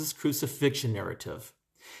Jesus' crucifixion narrative.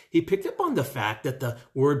 He picked up on the fact that the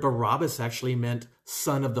word Barabbas actually meant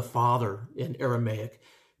son of the Father in Aramaic,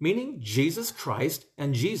 meaning Jesus Christ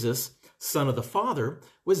and Jesus, son of the Father,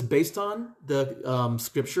 was based on the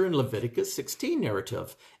scripture in Leviticus 16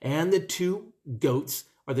 narrative, and the 2 goats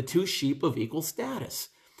are the 2 sheep of equal status,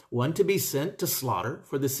 one to be sent to slaughter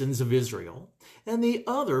for the sins of Israel, and the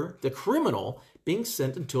other, the criminal, being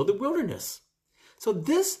sent into the wilderness. So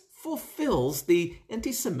this fulfills the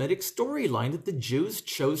anti-Semitic storyline that the Jews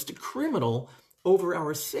chose the criminal over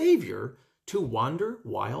our Savior to wander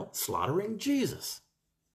while slaughtering Jesus.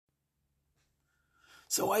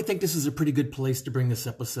 So I think this is a pretty good place to bring this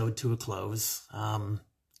episode to a close.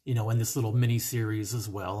 In this little mini-series as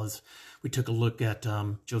well, as we took a look at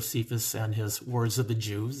Josephus and his Wars of the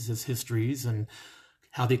Jews, his histories, and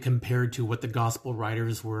how they compared to what the gospel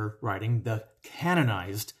writers were writing, the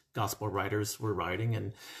canonized gospel writers were writing.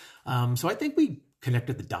 And so I think we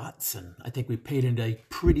connected the dots, and I think we painted a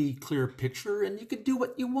pretty clear picture, and you could do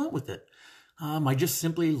what you want with it. I just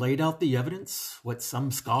simply laid out the evidence, what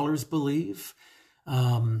some scholars believe.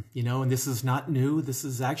 And this is not new. This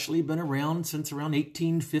has actually been around since around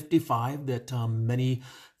 1855 that many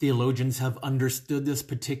theologians have understood this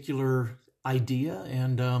particular idea.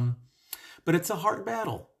 But it's a hard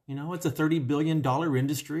battle. It's a $30 billion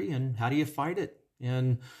industry, and how do you fight it?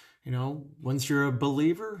 And, once you're a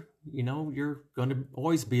believer, you're going to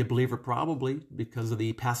always be a believer probably because of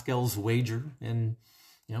the Pascal's wager and,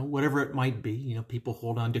 whatever it might be. People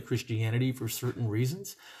hold on to Christianity for certain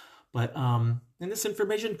reasons. But and this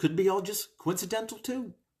information could be all just coincidental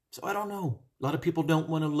too. So I don't know. A lot of people don't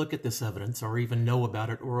want to look at this evidence or even know about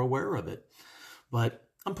it or aware of it. But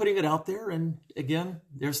I'm putting it out there. And again,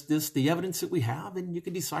 there's the evidence that we have, and you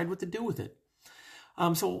can decide what to do with it.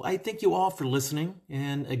 So I thank you all for listening.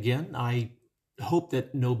 And again, I hope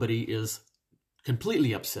that nobody is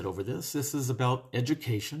completely upset over this. This is about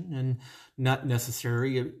education and not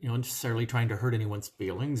necessarily trying to hurt anyone's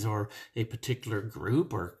feelings or a particular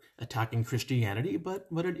group or attacking Christianity. But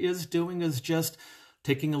what it is doing is just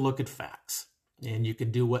taking a look at facts. And you can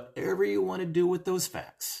do whatever you want to do with those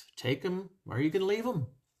facts. Take them or you can leave them.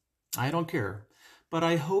 I don't care. but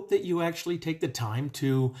I hope that you actually take the time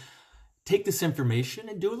to take this information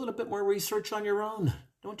and do a little bit more research on your own.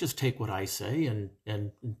 Don't just take what I say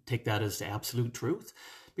and take that as the absolute truth.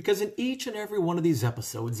 Because in each and every one of these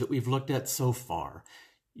episodes that we've looked at so far,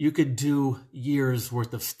 you could do years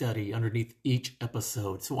worth of study underneath each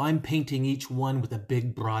episode. So I'm painting each one with a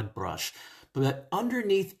big broad brush. But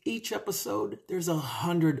underneath each episode, there's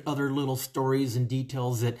 100 other little stories and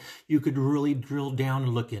details that you could really drill down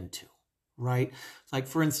and look into, right? Like,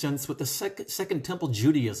 for instance, with the Second Temple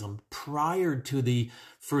Judaism, prior to the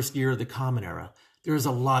first year of the Common Era, there's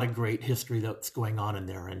a lot of great history that's going on in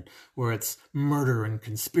there, and where it's murder and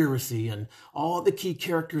conspiracy and all the key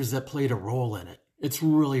characters that played a role in it. It's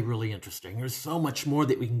really, really interesting. There's so much more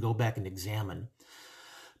that we can go back and examine.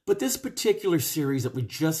 But this particular series that we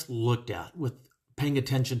just looked at, with paying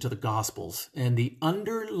attention to the Gospels and the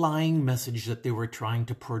underlying message that they were trying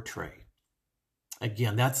to portray,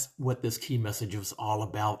 again, that's what this key message was all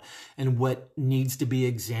about and what needs to be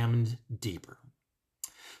examined deeper.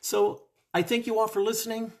 So I thank you all for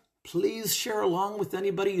listening. Please share along with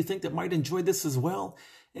anybody you think that might enjoy this as well.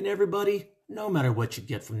 And everybody, no matter what you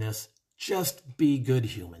get from this, just be good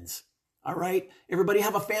humans. All right? Everybody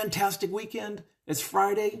have a fantastic weekend. It's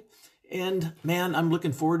Friday. And man, I'm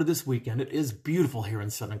looking forward to this weekend. It is beautiful here in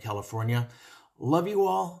Southern California. Love you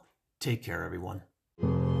all. Take care, everyone.